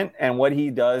recruitment and what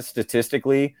he does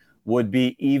statistically would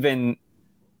be even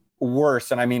worse,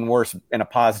 and I mean worse in a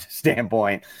positive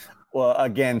standpoint,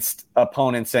 against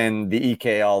opponents in the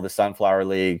EKL, the Sunflower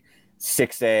League,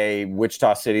 6A,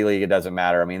 Wichita City League. It doesn't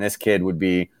matter. I mean, this kid would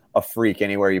be a freak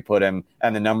anywhere you put him,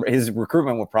 and his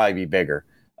recruitment would probably be bigger.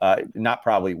 Not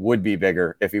probably, would be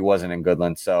bigger if he wasn't in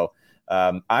Goodland. So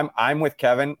I'm with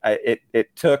Kevin.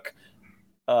 It took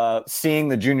seeing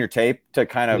the junior tape to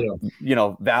kind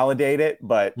of validate it,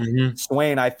 but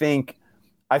Swain, I think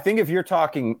if you're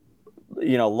talking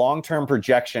long-term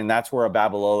projection, that's where a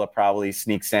Babalola probably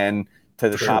sneaks in to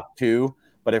the top 2.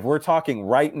 But if we're talking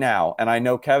right now, and I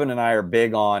know Kevin and I are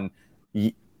big on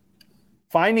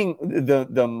finding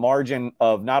the margin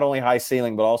of not only high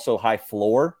ceiling, but also high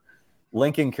floor,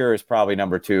 Lincoln Cure is probably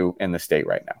number 2 in the state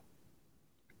right now.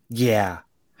 Yeah.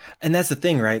 And that's the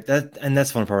thing, right? That's the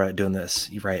fun part about doing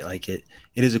this, right? Like it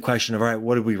is a question of, all right,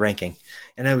 what are we ranking?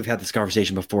 And I know we've had this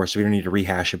conversation before, so we don't need to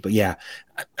rehash it. But yeah,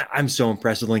 I'm so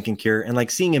impressed with Lincoln Cure. And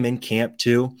like seeing him in camp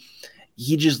too,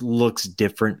 he just looks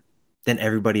different than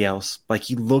everybody else. Like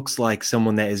he looks like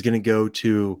someone that is going to go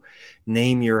to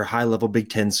name your high-level Big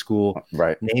Ten school,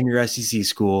 right? Name your SEC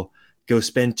school, go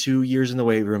spend 2 years in the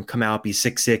weight room, come out, be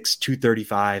 6'6",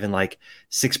 235, and like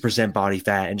 6% body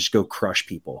fat, and just go crush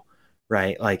people.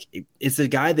 Right. Like it's a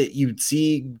guy that you'd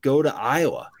see go to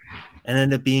Iowa and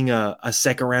end up being a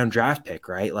second round draft pick.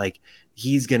 Right. Like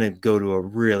he's going to go to a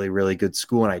really, really good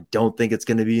school. And I don't think it's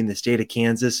going to be in the state of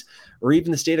Kansas or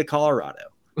even the state of Colorado.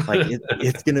 Like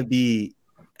it's going to be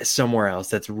somewhere else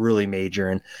that's really major.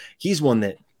 And he's one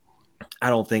that I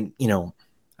don't think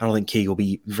Keg will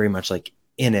be very much like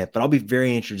in it, but I'll be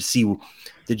very interested to see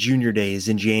the junior days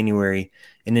in January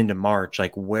and into March,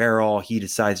 like where all he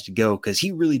decides to go. Cause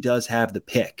he really does have the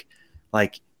pick,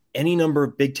 like any number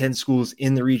of Big Ten schools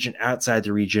in the region, outside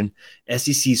the region,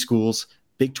 SEC schools,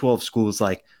 Big 12 schools.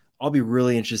 Like I'll be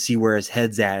really interested to see where his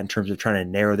head's at in terms of trying to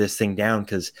narrow this thing down.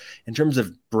 Cause in terms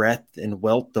of breadth and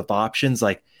wealth of options,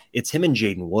 like it's him and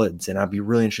Jaden Woods. And I'd be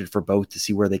really interested for both to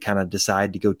see where they kind of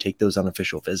decide to go take those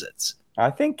unofficial visits. I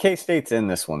think K-State's in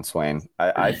this one, Swain.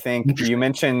 I think you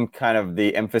mentioned kind of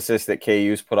the emphasis that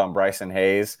KU's put on Bryson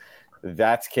Hayes.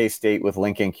 That's K-State with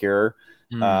Lincoln Cure.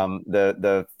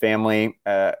 The family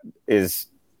is,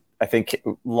 I think,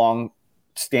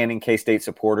 long-standing K-State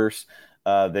supporters.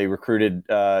 They recruited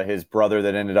his brother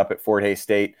that ended up at Fort Hays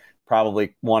State.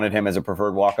 Probably wanted him as a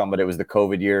preferred walk-on, but it was the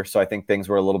COVID year, so I think things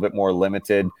were a little bit more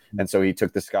limited, and so he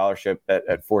took the scholarship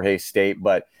at Fort Hays State.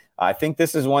 But I think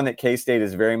this is one that K-State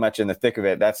is very much in the thick of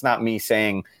it. That's not me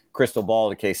saying crystal ball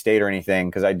to K-State or anything,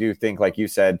 because I do think, like you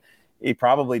said, he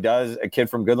probably does. A kid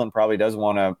from Goodland probably does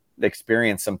want to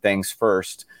experience some things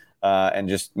first and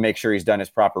just make sure he's done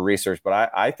his proper research.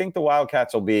 But I think the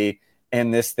Wildcats will be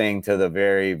in this thing to the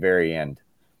very, very end.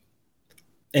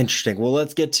 Interesting. Well,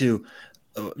 let's get to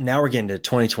now we're getting to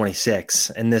 2026,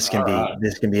 and this can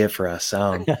be it for us.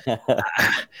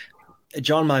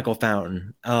 John Michael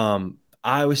Fountain.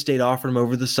 Iowa State offered him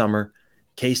over the summer.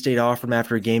 K-State offered him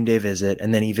after a game day visit,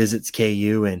 and then he visits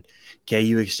KU, and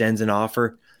KU extends an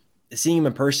offer. Seeing him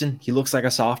in person, he looks like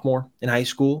a sophomore in high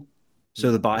school,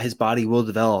 so his body will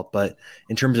develop. But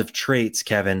in terms of traits,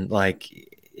 Kevin, like,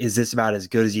 is this about as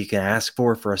good as you can ask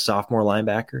for a sophomore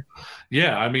linebacker?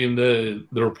 Yeah, I mean, the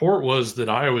report was that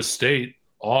Iowa State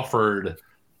offered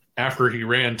after he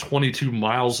ran 22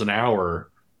 miles an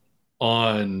hour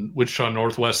on Wichita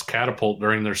Northwest Catapult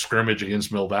during their scrimmage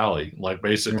against Mill Valley. Like,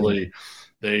 basically,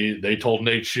 they told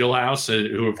Nate Schillhouse,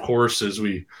 who, of course, as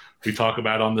we talk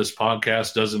about on this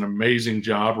podcast, does an amazing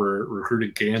job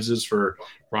recruiting Kansas for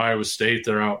Iowa State.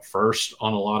 They're out first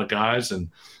on a lot of guys, and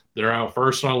they're out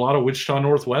first on a lot of Wichita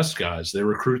Northwest guys. They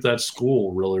recruit that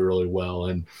school really, really well.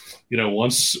 And, you know,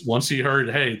 once he heard,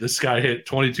 hey, this guy hit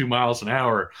 22 miles an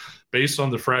hour based on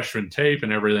the freshman tape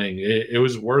and everything, it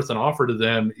was worth an offer to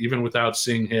them, even without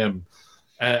seeing him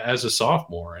as a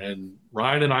sophomore. And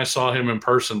Ryan and I saw him in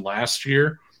person last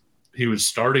year. He was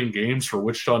starting games for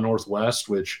Wichita Northwest,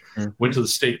 which went to the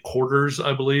state quarters,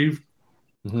 I believe.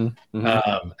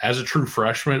 As a true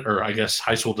freshman, or I guess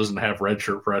high school doesn't have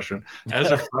redshirt freshmen. As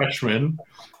a freshman,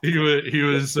 he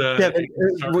was.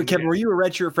 Kevin, were you a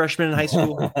redshirt freshman in high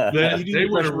school? They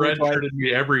would have redshirted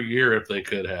me every year if they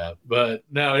could have, but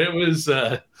no, it was.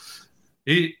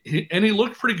 He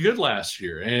looked pretty good last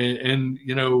year, and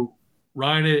you know,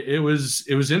 Ryan, it was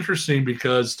interesting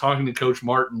because talking to Coach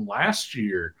Martin last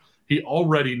year, he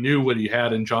already knew what he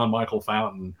had in John Michael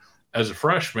Fountain as a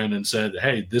freshman, and said,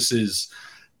 "Hey, this is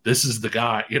the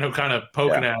guy," you know, kind of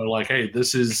poking at it like, "Hey,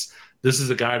 this is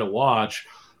the guy to watch."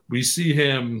 We see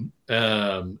him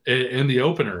in the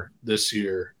opener this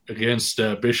year against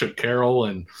Bishop Carroll,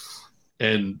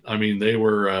 and I mean, they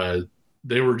were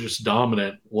just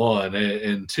dominant, one,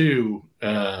 and two.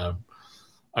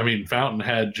 I mean, Fountain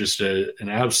had just an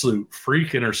absolute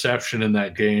freak interception in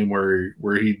that game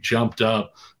where he jumped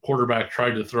up. Quarterback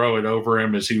tried to throw it over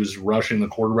him as he was rushing the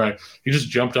quarterback. He just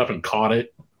jumped up and caught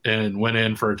it and went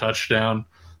in for a touchdown.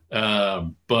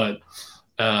 But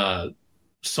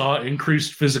saw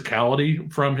increased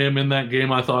physicality from him in that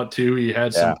game, I thought, too. He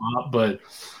had some pop, but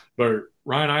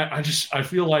Ryan, I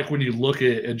feel like when you look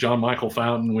at John Michael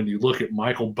Fountain, when you look at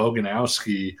Michael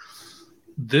Boganowski,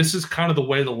 this is kind of the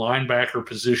way the linebacker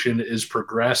position is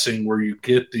progressing, where you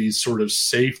get these sort of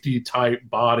safety type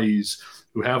bodies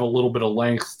who have a little bit of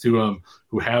length to them,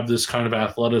 who have this kind of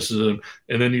athleticism,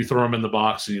 and then you throw them in the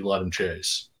box and you let them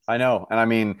chase. I know. And I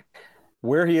mean,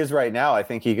 where he is right now, I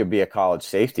think he could be a college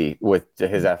safety with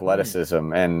his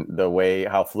athleticism and the way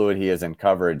how fluid he is in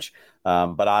coverage.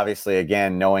 But obviously,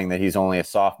 again, knowing that he's only a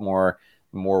sophomore,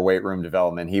 more weight room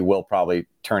development, he will probably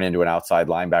turn into an outside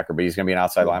linebacker, but he's going to be an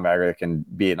outside linebacker that can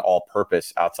be an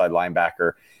all-purpose outside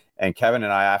linebacker. And Kevin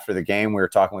and I, after the game, we were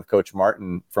talking with Coach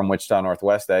Martin from Wichita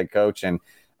Northwest, the head coach, and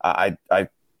I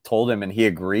told him, and he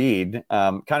agreed,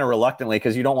 kind of reluctantly,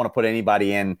 because you don't want to put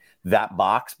anybody in that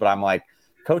box. But I'm like,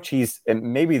 Coach, he's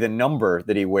maybe the number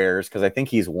that he wears, because I think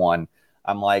he's one.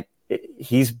 I'm like,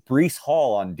 he's Breece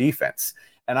Hall on defense.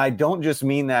 And I don't just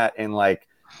mean that in like,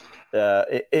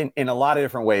 in a lot of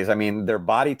different ways. I mean, their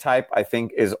body type, I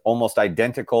think, is almost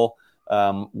identical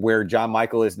where John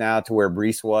Michael is now to where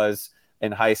Breece was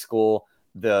in high school.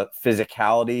 The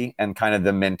physicality and kind of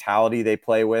the mentality they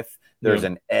play with. There's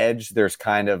an edge. There's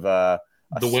kind of the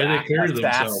way they carry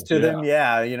themselves to them.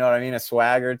 Yeah, you know what I mean? A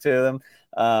swagger to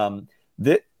them.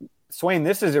 Swain,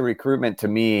 this is a recruitment to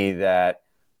me that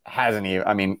hasn't even,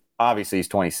 I mean, obviously he's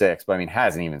 26, but I mean,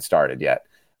 hasn't even started yet.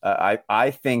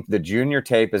 I think the junior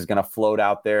tape is going to float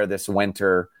out there this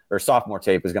winter, or sophomore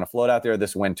tape is going to float out there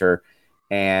this winter,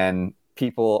 and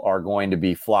people are going to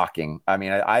be flocking. I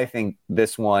mean, I think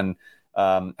this one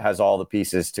has all the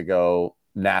pieces to go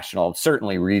national,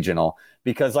 certainly regional,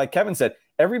 because like Kevin said,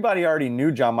 everybody already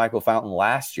knew John Michael Fountain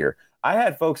last year. I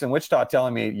had folks in Wichita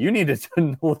telling me, you need to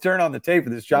turn on the tape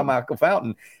for this John Michael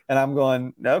Fountain. And I'm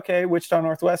going, okay, Wichita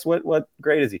Northwest, what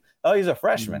grade is he? Oh, he's a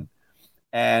freshman.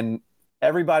 And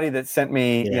everybody that sent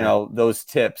me, you know, those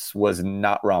tips was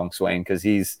not wrong, Swain, because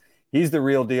he's the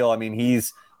real deal. I mean,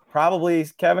 he's probably,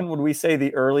 Kevin, would we say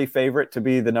the early favorite to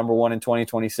be the number one in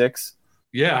 2026?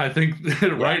 Yeah, I think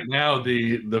right now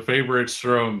the favorites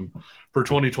for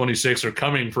 2026 are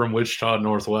coming from Wichita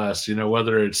Northwest. You know,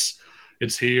 whether it's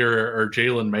he or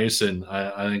Jalen Mason,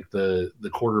 I think the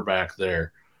quarterback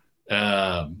there.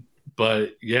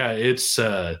 But yeah, it's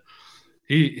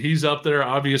he's up there,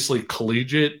 obviously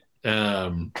collegiate.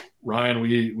 Ryan,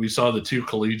 we saw the two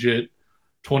collegiate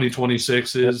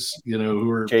 2026s, who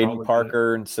are Jaden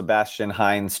Parker and Sebastian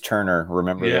Hines Turner.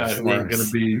 Remember those who are going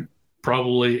to be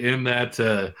probably in that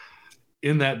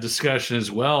discussion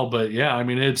as well. But yeah, I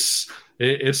mean, it's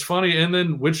funny. And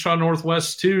then Wichita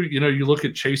Northwest too, you look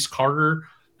at Chase Carter,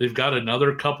 they've got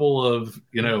another couple of,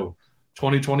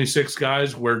 2026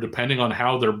 guys where depending on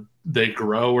how they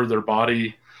grow or their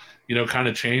body, kind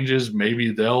of changes,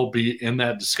 maybe they'll be in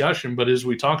that discussion. But as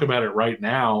we talk about it right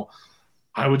now,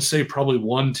 I would say probably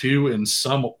 1, 2 in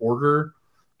some order.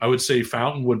 I would say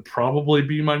Fountain would probably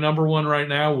be my number one right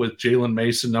now, with Jalen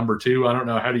Mason number 2. I don't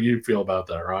know. How do you feel about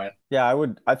that, Ryan? Yeah,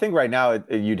 I think right now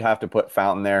you'd have to put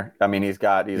Fountain there. I mean, he's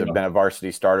been a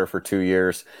varsity starter for 2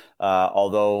 years.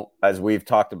 Although, as we've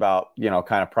talked about,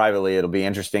 kind of privately, it'll be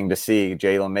interesting to see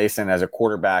Jalen Mason as a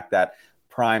quarterback, that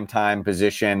prime time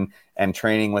position, and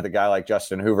training with a guy like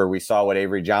Justin Hoover. We saw what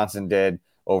Avery Johnson did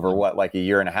over like a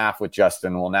year and a half with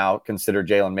Justin. We'll now consider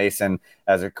Jalen Mason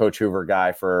as a Coach Hoover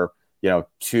guy for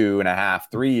 2.5,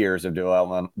 3 years of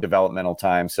developmental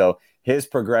time. So his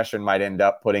progression might end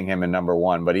up putting him in number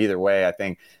 1. But either way, I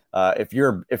think if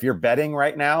you're betting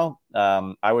right now,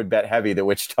 I would bet heavy that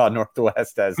Wichita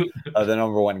Northwest as the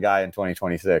number 1 guy in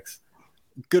 2026.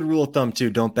 Good rule of thumb too.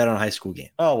 Don't bet on high school games.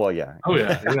 Oh, well, yeah. Oh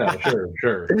yeah.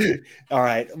 Sure. All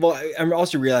right. Well, I'm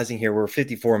also realizing here we're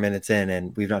 54 minutes in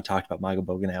and we've not talked about Michael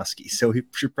Boganowski. So he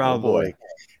should probably,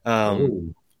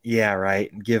 yeah, right.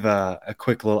 Give a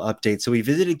quick little update. So he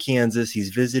visited Kansas. He's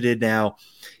visited now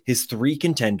his 3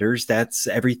 contenders. That's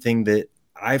everything that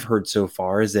I've heard so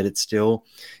far, is that it's still,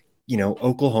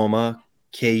 Oklahoma,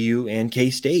 KU, and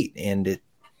K-State. And it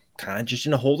kind of just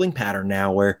in a holding pattern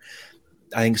now where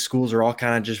I think schools are all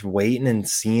kind of just waiting and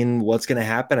seeing what's going to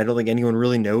happen. I don't think anyone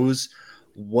really knows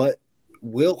what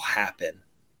will happen.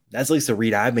 That's at least the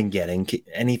read I've been getting.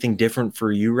 Anything different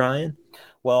for you, Ryan?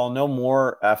 Well, no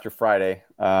more after Friday.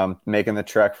 Making the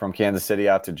trek from Kansas City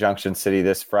out to Junction City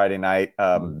this Friday night.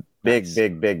 Big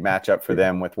matchup for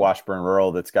them with Washburn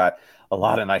Rural. That's got a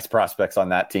lot of nice prospects on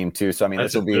that team too. So I mean,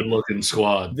 this will be a good looking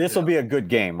squad. This will be a good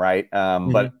game, right?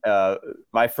 But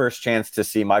my first chance to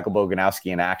see Michael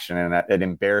Boganowski in action, and it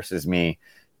embarrasses me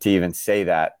to even say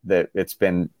that it's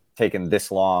been taken this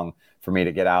long for me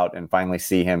to get out and finally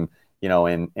see him,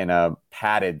 in a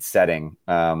padded setting.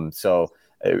 So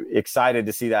excited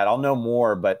to see that. I'll know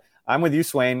more, but I'm with you,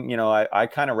 Swain. I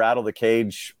kind of rattle the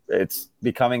cage. It's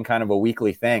becoming kind of a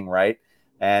weekly thing, right?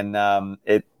 And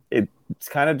it's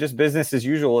kind of just business as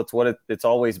usual. It's what it's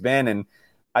always been. And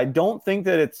I don't think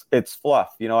that it's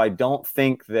fluff. I don't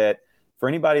think that for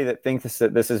anybody that thinks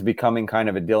that this is becoming kind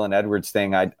of a Dylan Edwards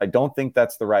thing, I don't think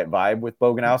that's the right vibe with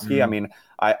Boganowski. Mm-hmm. I mean,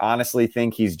 I honestly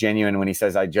think he's genuine when he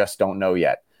says, I just don't know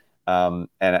yet. And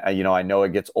I know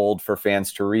it gets old for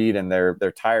fans to read, and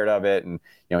they're tired of it. And,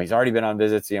 he's already been on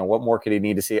visits. What more could he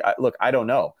need to see? I don't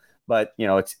know, but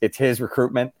it's his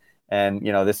recruitment, and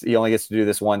he only gets to do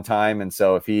this one time. And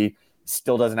so if he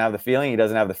still doesn't have the feeling, he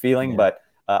doesn't have the feeling. Yeah. But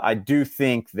I do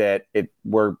think that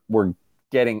we're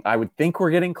getting, I would think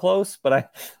we're getting close, but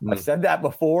I've said that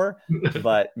before.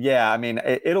 But yeah, I mean,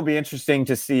 it'll be interesting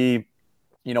to see,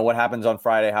 what happens on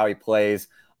Friday, how he plays.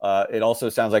 It also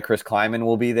sounds like Chris Kleiman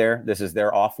will be there. This is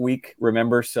their off week,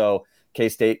 remember? So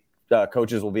K-State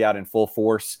coaches will be out in full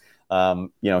force.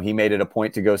 He made it a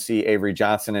point to go see Avery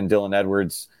Johnson and Dylan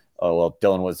Edwards. Oh, well,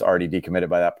 Dylan was already decommitted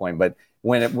by that point, but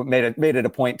when it made it a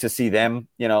point to see them,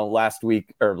 last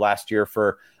week or last year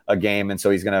for a game. And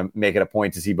so he's going to make it a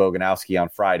point to see Boganowski on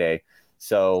Friday.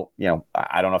 So,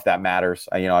 I don't know if that matters.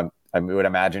 I would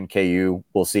imagine KU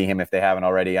will see him if they haven't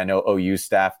already. I know OU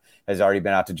staff has already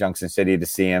been out to Junction City to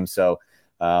see him. So,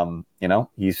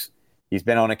 he's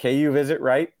been on a KU visit,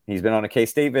 right? He's been on a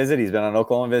K-State visit. He's been on an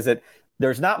Oklahoma visit.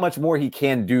 There's not much more he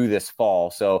can do this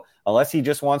fall. So unless he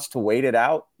just wants to wait it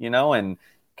out, and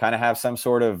kind of have some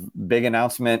sort of big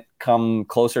announcement come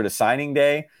closer to signing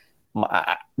day,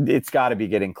 it's got to be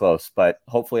getting close. But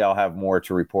hopefully I'll have more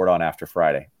to report on after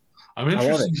Friday. I'm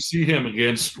interested to see him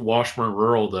against Washburn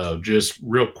Rural, though, just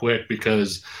real quick,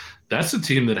 because that's a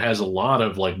team that has a lot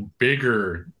of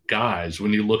bigger guys.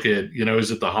 When you look at,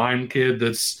 is it the Heim kid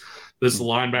that's the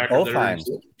linebacker? Both Heims,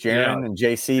 Jaron and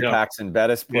JC, Paxton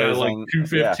Bettis plays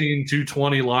 215,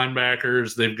 220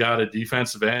 linebackers. They've got a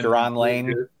defensive end. Deron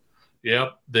Lane.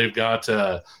 Yep. They've got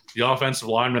the offensive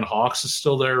lineman Hawks is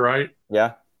still there, right?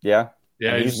 Yeah.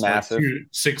 Yeah, he's massive.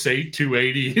 6'8",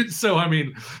 280. So, I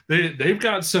mean, they've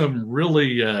got some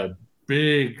really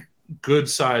big,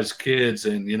 good-sized kids,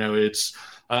 and, it's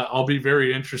I'll be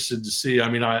very interested to see. I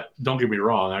mean, don't get me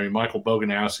wrong. I mean, Michael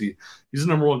Boganowski, he's the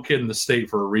number 1 kid in the state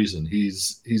for a reason.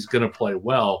 He's going to play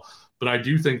well. But I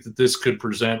do think that this could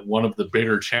present one of the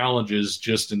bigger challenges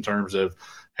just in terms of,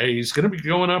 hey, he's going to be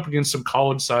going up against some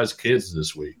college-sized kids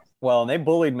this week. Well, and they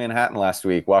bullied Manhattan last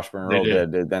week. Washburn Rural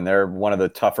did. And they're one of the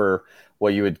tougher,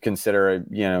 what you would consider,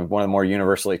 one of the more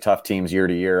universally tough teams year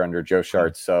to year under Joe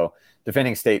Schartz. So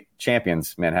defending state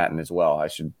champions, Manhattan as well. I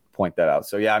should point that out.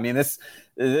 So, yeah, I mean,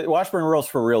 Washburn Rural's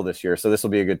for real this year. So this will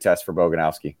be a good test for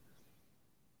Boganowski.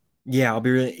 Yeah, I'll be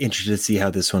really interested to see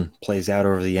how this one plays out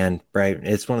over the end, right?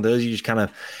 It's one of those you just kind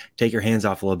of take your hands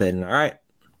off a little bit and, all right,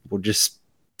 we'll just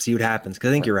see what happens. Because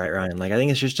I think you're right, Ryan. Like, I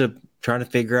think it's just trying to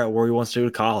figure out where he wants to go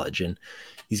to college. And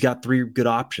he's got 3 good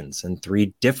options and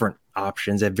 3 different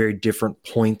options at very different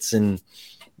points in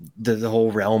the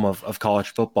whole realm of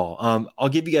college football. I'll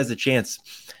give you guys a chance.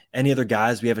 Any other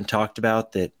guys we haven't talked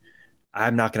about that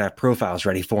I'm not going to have profiles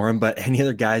ready for him, but any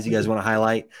other guys you guys want to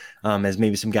highlight as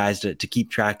maybe some guys to keep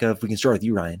track of? We can start with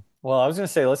you, Ryan. Well, I was going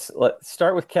to say let's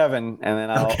start with Kevin, and then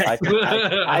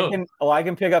I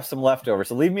can pick up some leftovers.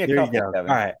 So leave me a couple, Kevin.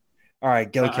 All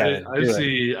right, go, Kevin.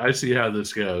 I see how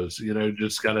this goes.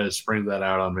 Just got to spring that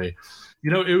out on me.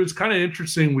 It was kind of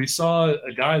interesting. We saw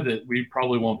a guy that we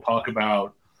probably won't talk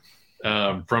about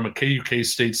from a KU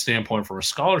State standpoint, from a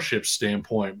scholarship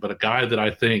standpoint, but a guy that I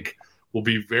think will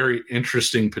be very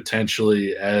interesting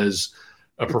potentially as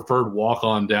a preferred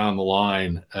walk-on down the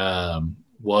line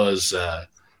was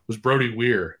Brody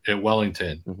Weir at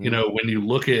Wellington. Mm-hmm. When you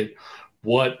look at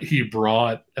what he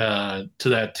brought to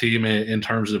that team in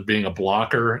terms of being a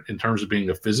blocker, in terms of being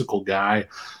a physical guy,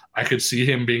 I could see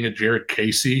him being a Jared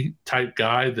Casey type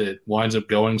guy that winds up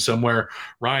going somewhere.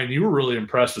 Ryan, you were really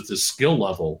impressed with his skill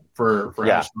level for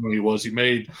how strong he was. He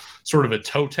made sort of a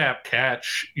toe tap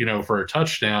catch, for a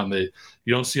touchdown that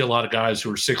you don't see a lot of guys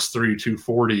who are 6'3",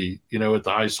 240, at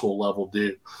the high school level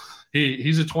do.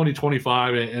 He's a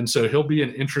 2025, and so he'll be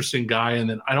an interesting guy. And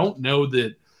then I don't know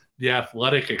that the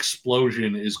athletic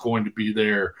explosion is going to be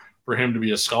there for him to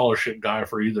be a scholarship guy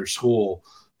for either school.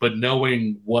 But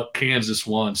knowing what Kansas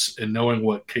wants and knowing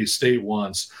what K-State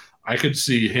wants, I could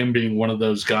see him being one of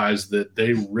those guys that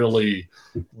they really,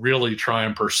 really try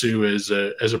and pursue as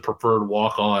a preferred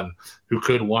walk-on who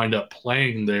could wind up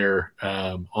playing there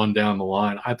on down the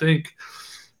line. I think,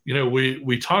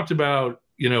 we talked about,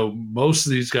 most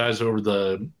of these guys over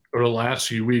the last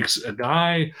few weeks. A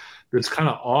guy that's kind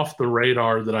of off the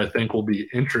radar that I think will be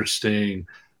interesting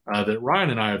that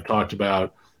Ryan and I have talked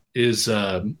about is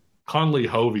Conley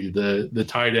Hovey, the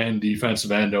tight end,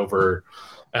 defensive end over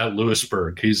at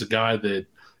Lewisburg. He's a guy that,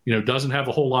 doesn't have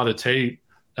a whole lot of tape.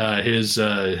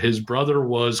 His brother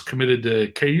was committed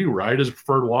to KU, right, as a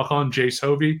preferred walk-on, Jace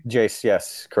Hovey? Jace,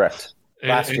 yes, correct.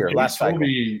 Last cycle.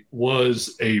 Hovey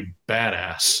was a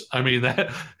badass. I mean,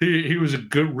 that he was a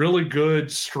really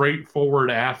good,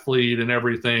 straightforward athlete and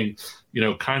everything.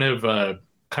 Kind of a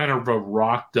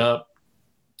rocked up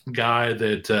guy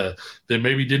that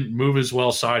maybe didn't move as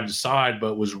well side to side,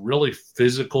 but was really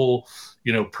physical,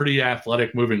 pretty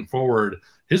athletic moving forward.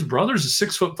 His brother's a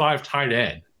 6'5" tight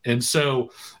end. And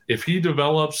so if he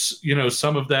develops,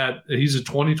 some of that, he's a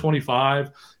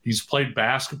 2025, he's played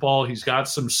basketball, he's got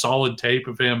some solid tape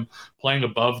of him playing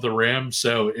above the rim.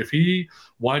 So if he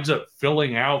winds up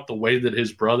filling out the way that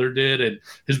his brother did, and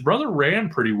his brother ran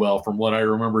pretty well from what I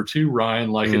remember too,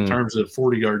 Ryan, in terms of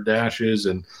 40-yard dashes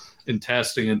and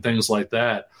testing and things like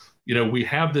that. We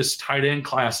have this tight end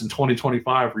class in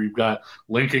 2025 where you've got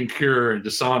Lincoln Cure and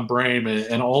Desan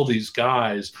Brame and all these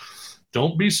guys.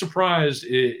 Don't be surprised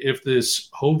if this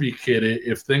Hovey kid,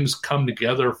 if things come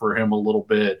together for him a little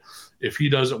bit, if he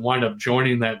doesn't wind up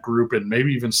joining that group and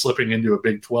maybe even slipping into a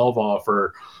Big 12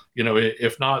 offer,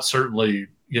 if not, certainly,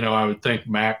 I would think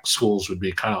MAC schools would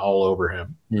be kind of all over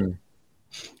him.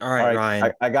 All right,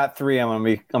 Ryan. I got 3. I'm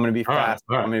gonna be fast.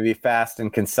 Right. I'm gonna be fast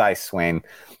and concise, Swain.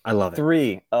 I love it.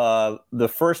 3. The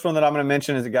first one that I'm gonna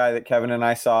mention is a guy that Kevin and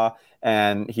I saw,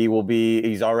 and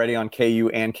he's already on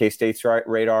KU and K-State's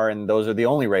radar, and those are the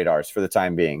only radars for the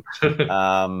time being.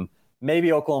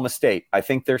 Maybe Oklahoma State. I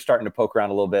think they're starting to poke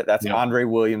around a little bit. That's Andre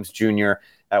Williams Jr.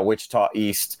 at Wichita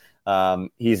East.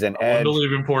 He's an edge.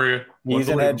 Believing for you. He's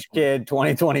an edge kid,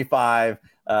 2025.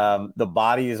 The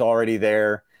body is already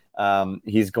there.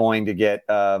 He's going to get,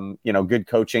 good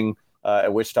coaching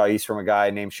at Wichita East from a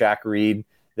guy named Shaq Reed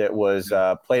that was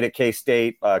played at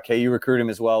K-State. KU recruited him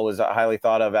as well, was highly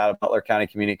thought of out of Butler County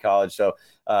Community College. So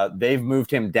they've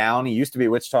moved him down. He used to be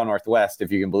at Wichita Northwest,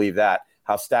 if you can believe that.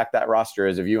 How stacked that roster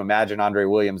is. If you imagine Andre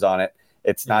Williams on it,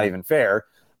 it's not even fair.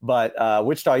 But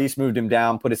Wichita East moved him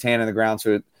down, put his hand in the ground.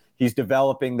 So he's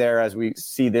developing there as we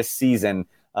see this season.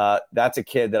 That's a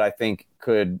kid that I think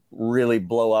could really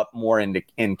blow up more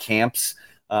in camps.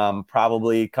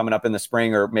 probably coming up in the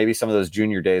spring or maybe some of those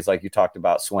junior days like you talked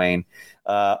about, Swain.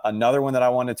 Another one that I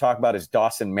want to talk about is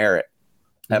Dawson Merritt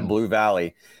at Blue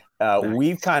Valley.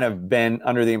 We've kind of been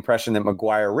under the impression that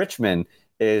McGuire Richmond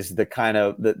is the kind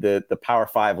of the Power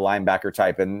 5 linebacker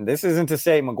type. And this isn't to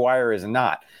say McGuire is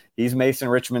not. He's Mason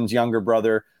Richmond's younger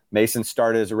brother. Mason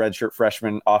started as a redshirt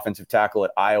freshman offensive tackle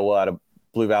at Iowa out of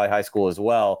Blue Valley High School as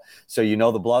well. So the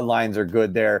bloodlines are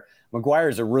good there. McGuire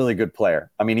is a really good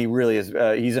player. I mean, he really is.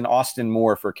 He's an Austin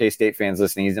Moore for K-State fans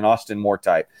listening. He's an Austin Moore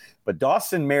type. But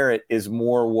Dawson Merritt is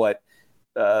more what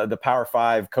the Power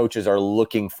 5 coaches are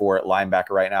looking for at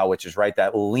linebacker right now, which is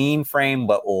that lean frame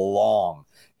but long.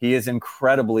 He is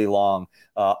incredibly long.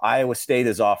 Iowa State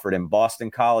has offered him.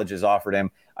 Boston College has offered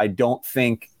him. I don't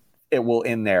think it will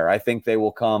end there. I think they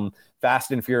will come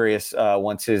fast and furious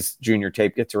once his junior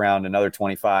tape gets around, another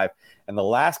 25. And the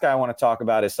last guy I want to talk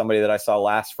about is somebody that I saw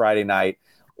last Friday night,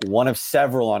 one of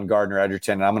several on Gardner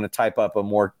Edgerton. And I'm going to type up a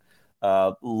more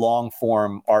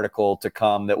long-form article to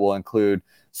come that will include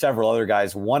several other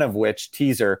guys, one of which,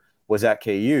 teaser, was at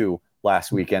KU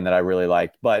last weekend that I really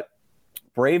liked. But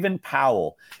Braven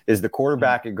Powell is the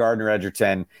quarterback at Gardner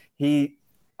Edgerton.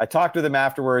 I talked with him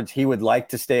afterwards. He would like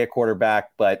to stay a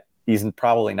quarterback, but he's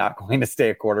probably not going to stay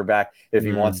a quarterback if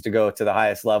he wants to go to the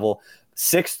highest level.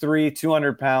 6'3",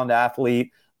 200-pound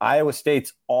athlete. Iowa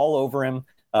State's all over him.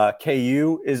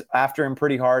 KU is after him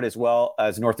pretty hard, as well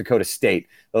as North Dakota State.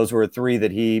 Those were three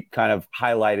that he kind of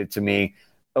highlighted to me.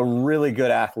 A really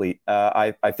good athlete.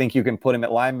 I think you can put him at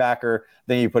linebacker,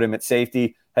 then you put him at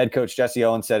safety. Head coach Jesse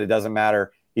Owens said it doesn't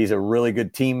matter. He's a really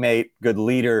good teammate, good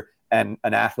leader, and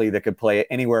an athlete that could play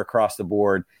anywhere across the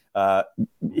board.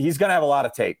 He's going to have a lot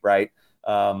of tape, right?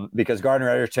 Because Gardner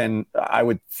Edgerton, I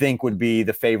would think, would be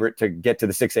the favorite to get to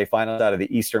the 6A finals out of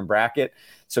the Eastern bracket.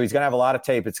 So he's going to have a lot of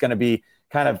tape. It's going to be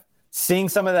kind of seeing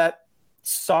some of that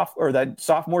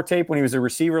sophomore tape when he was a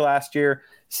receiver last year,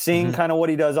 seeing kind of what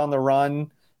he does on the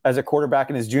run as a quarterback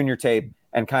in his junior tape,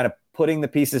 and kind of putting the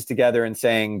pieces together and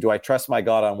saying, do I trust my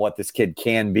God on what this kid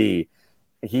can be?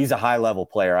 He's a high-level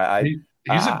player. I'm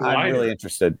really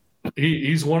interested.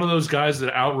 He's one of those guys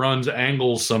that outruns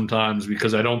angles sometimes,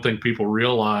 because I don't think people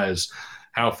realize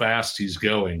how fast he's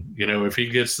going. If he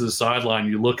gets to the sideline,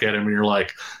 you look at him and you're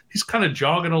like, he's kind of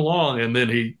jogging along, and then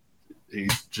he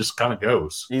just kind of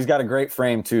goes. He's got a great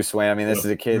frame too, Swain. I mean, this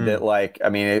is a kid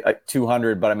that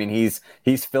 200, but I mean,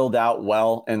 he's filled out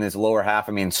well in his lower half.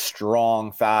 I mean,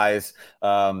 strong thighs.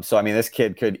 So, I mean, this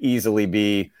kid could easily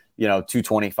be,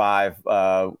 225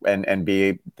 and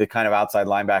be the kind of outside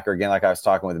linebacker again, like I was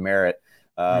talking with Merritt.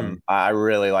 I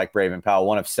really like Braven Powell,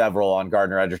 one of several on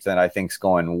Gardner Edgerton I think is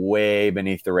going way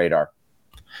beneath the radar.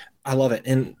 I love it.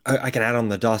 And I can add on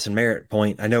the Dawson Merritt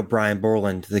point. I know Brian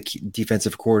Borland, the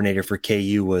defensive coordinator for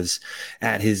KU, was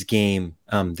at his game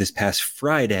this past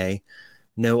Friday.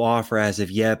 No offer as of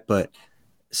yet, but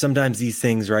sometimes these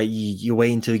things, right, you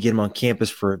wait until you get them on campus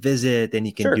for a visit, then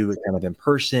you can do it kind of in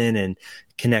person and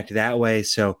connect that way.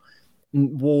 So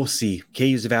we'll see.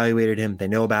 KU's evaluated him. They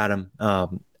know about him.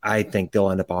 I think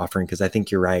they'll end up offering, because I think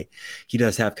you're right. He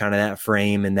does have kind of that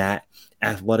frame and that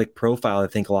athletic profile I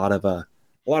think a lot of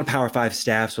Power 5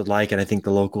 staffs would like, and I think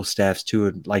the local staffs too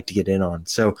would like to get in on.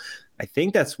 So I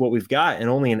think that's what we've got in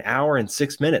only an hour and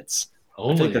 6 minutes.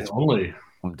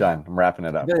 I'm done. I'm wrapping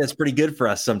it up. Yeah, that's pretty good for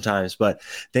us sometimes. But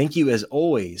thank you, as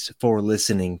always, for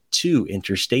listening to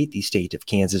Interstate, the State of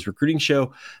Kansas recruiting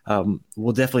show.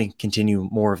 We'll definitely continue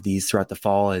more of these throughout the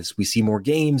fall as we see more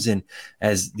games and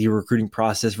as the recruiting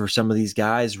process for some of these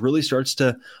guys really starts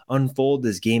to unfold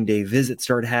as game day visits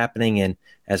start happening and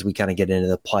as we kind of get into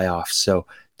the playoffs. So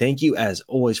thank you, as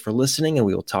always, for listening, and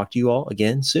we will talk to you all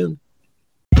again soon.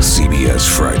 CBS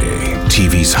Friday.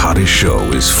 TV's hottest show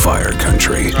is Fire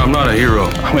Country. I'm not a hero.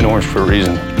 I'm in orange for a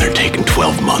reason. They're taking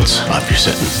 12 months off your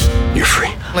sentence. You're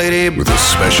free. Lady. With a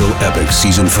special epic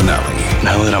season finale.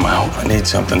 Now that I'm out, I need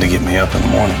something to get me up in the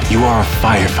morning. You are a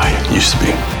firefighter. Used to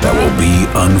be. That will be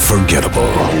unforgettable.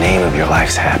 In the name of your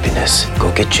life's happiness,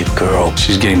 go get your girl.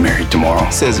 She's getting married tomorrow.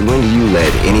 Since when do you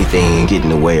let anything get in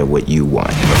the way of what you want?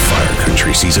 The Fire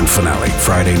Country season finale.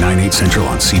 Friday, 9/8 Central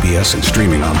on CBS and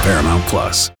streaming on Paramount+.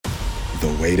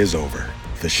 The wait is over.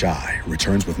 The Chi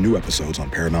returns with new episodes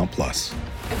on Paramount+.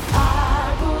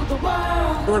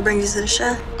 What brings you to the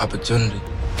Chi? Opportunity.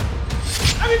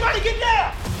 Everybody get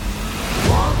down!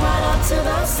 Walk right up to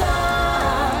the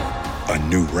side. A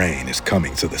new reign is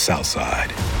coming to the South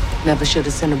Side. Never should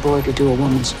have sent a boy to do a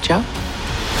woman's job.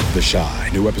 The Chi.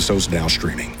 New episodes now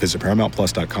streaming. Visit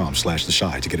ParamountPlus.com/The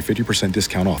Chi to get a 50%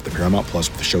 discount off the Paramount Plus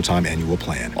with the Showtime annual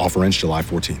plan. Offer ends July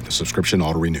 14th. The subscription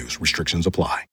auto-renews. Restrictions apply.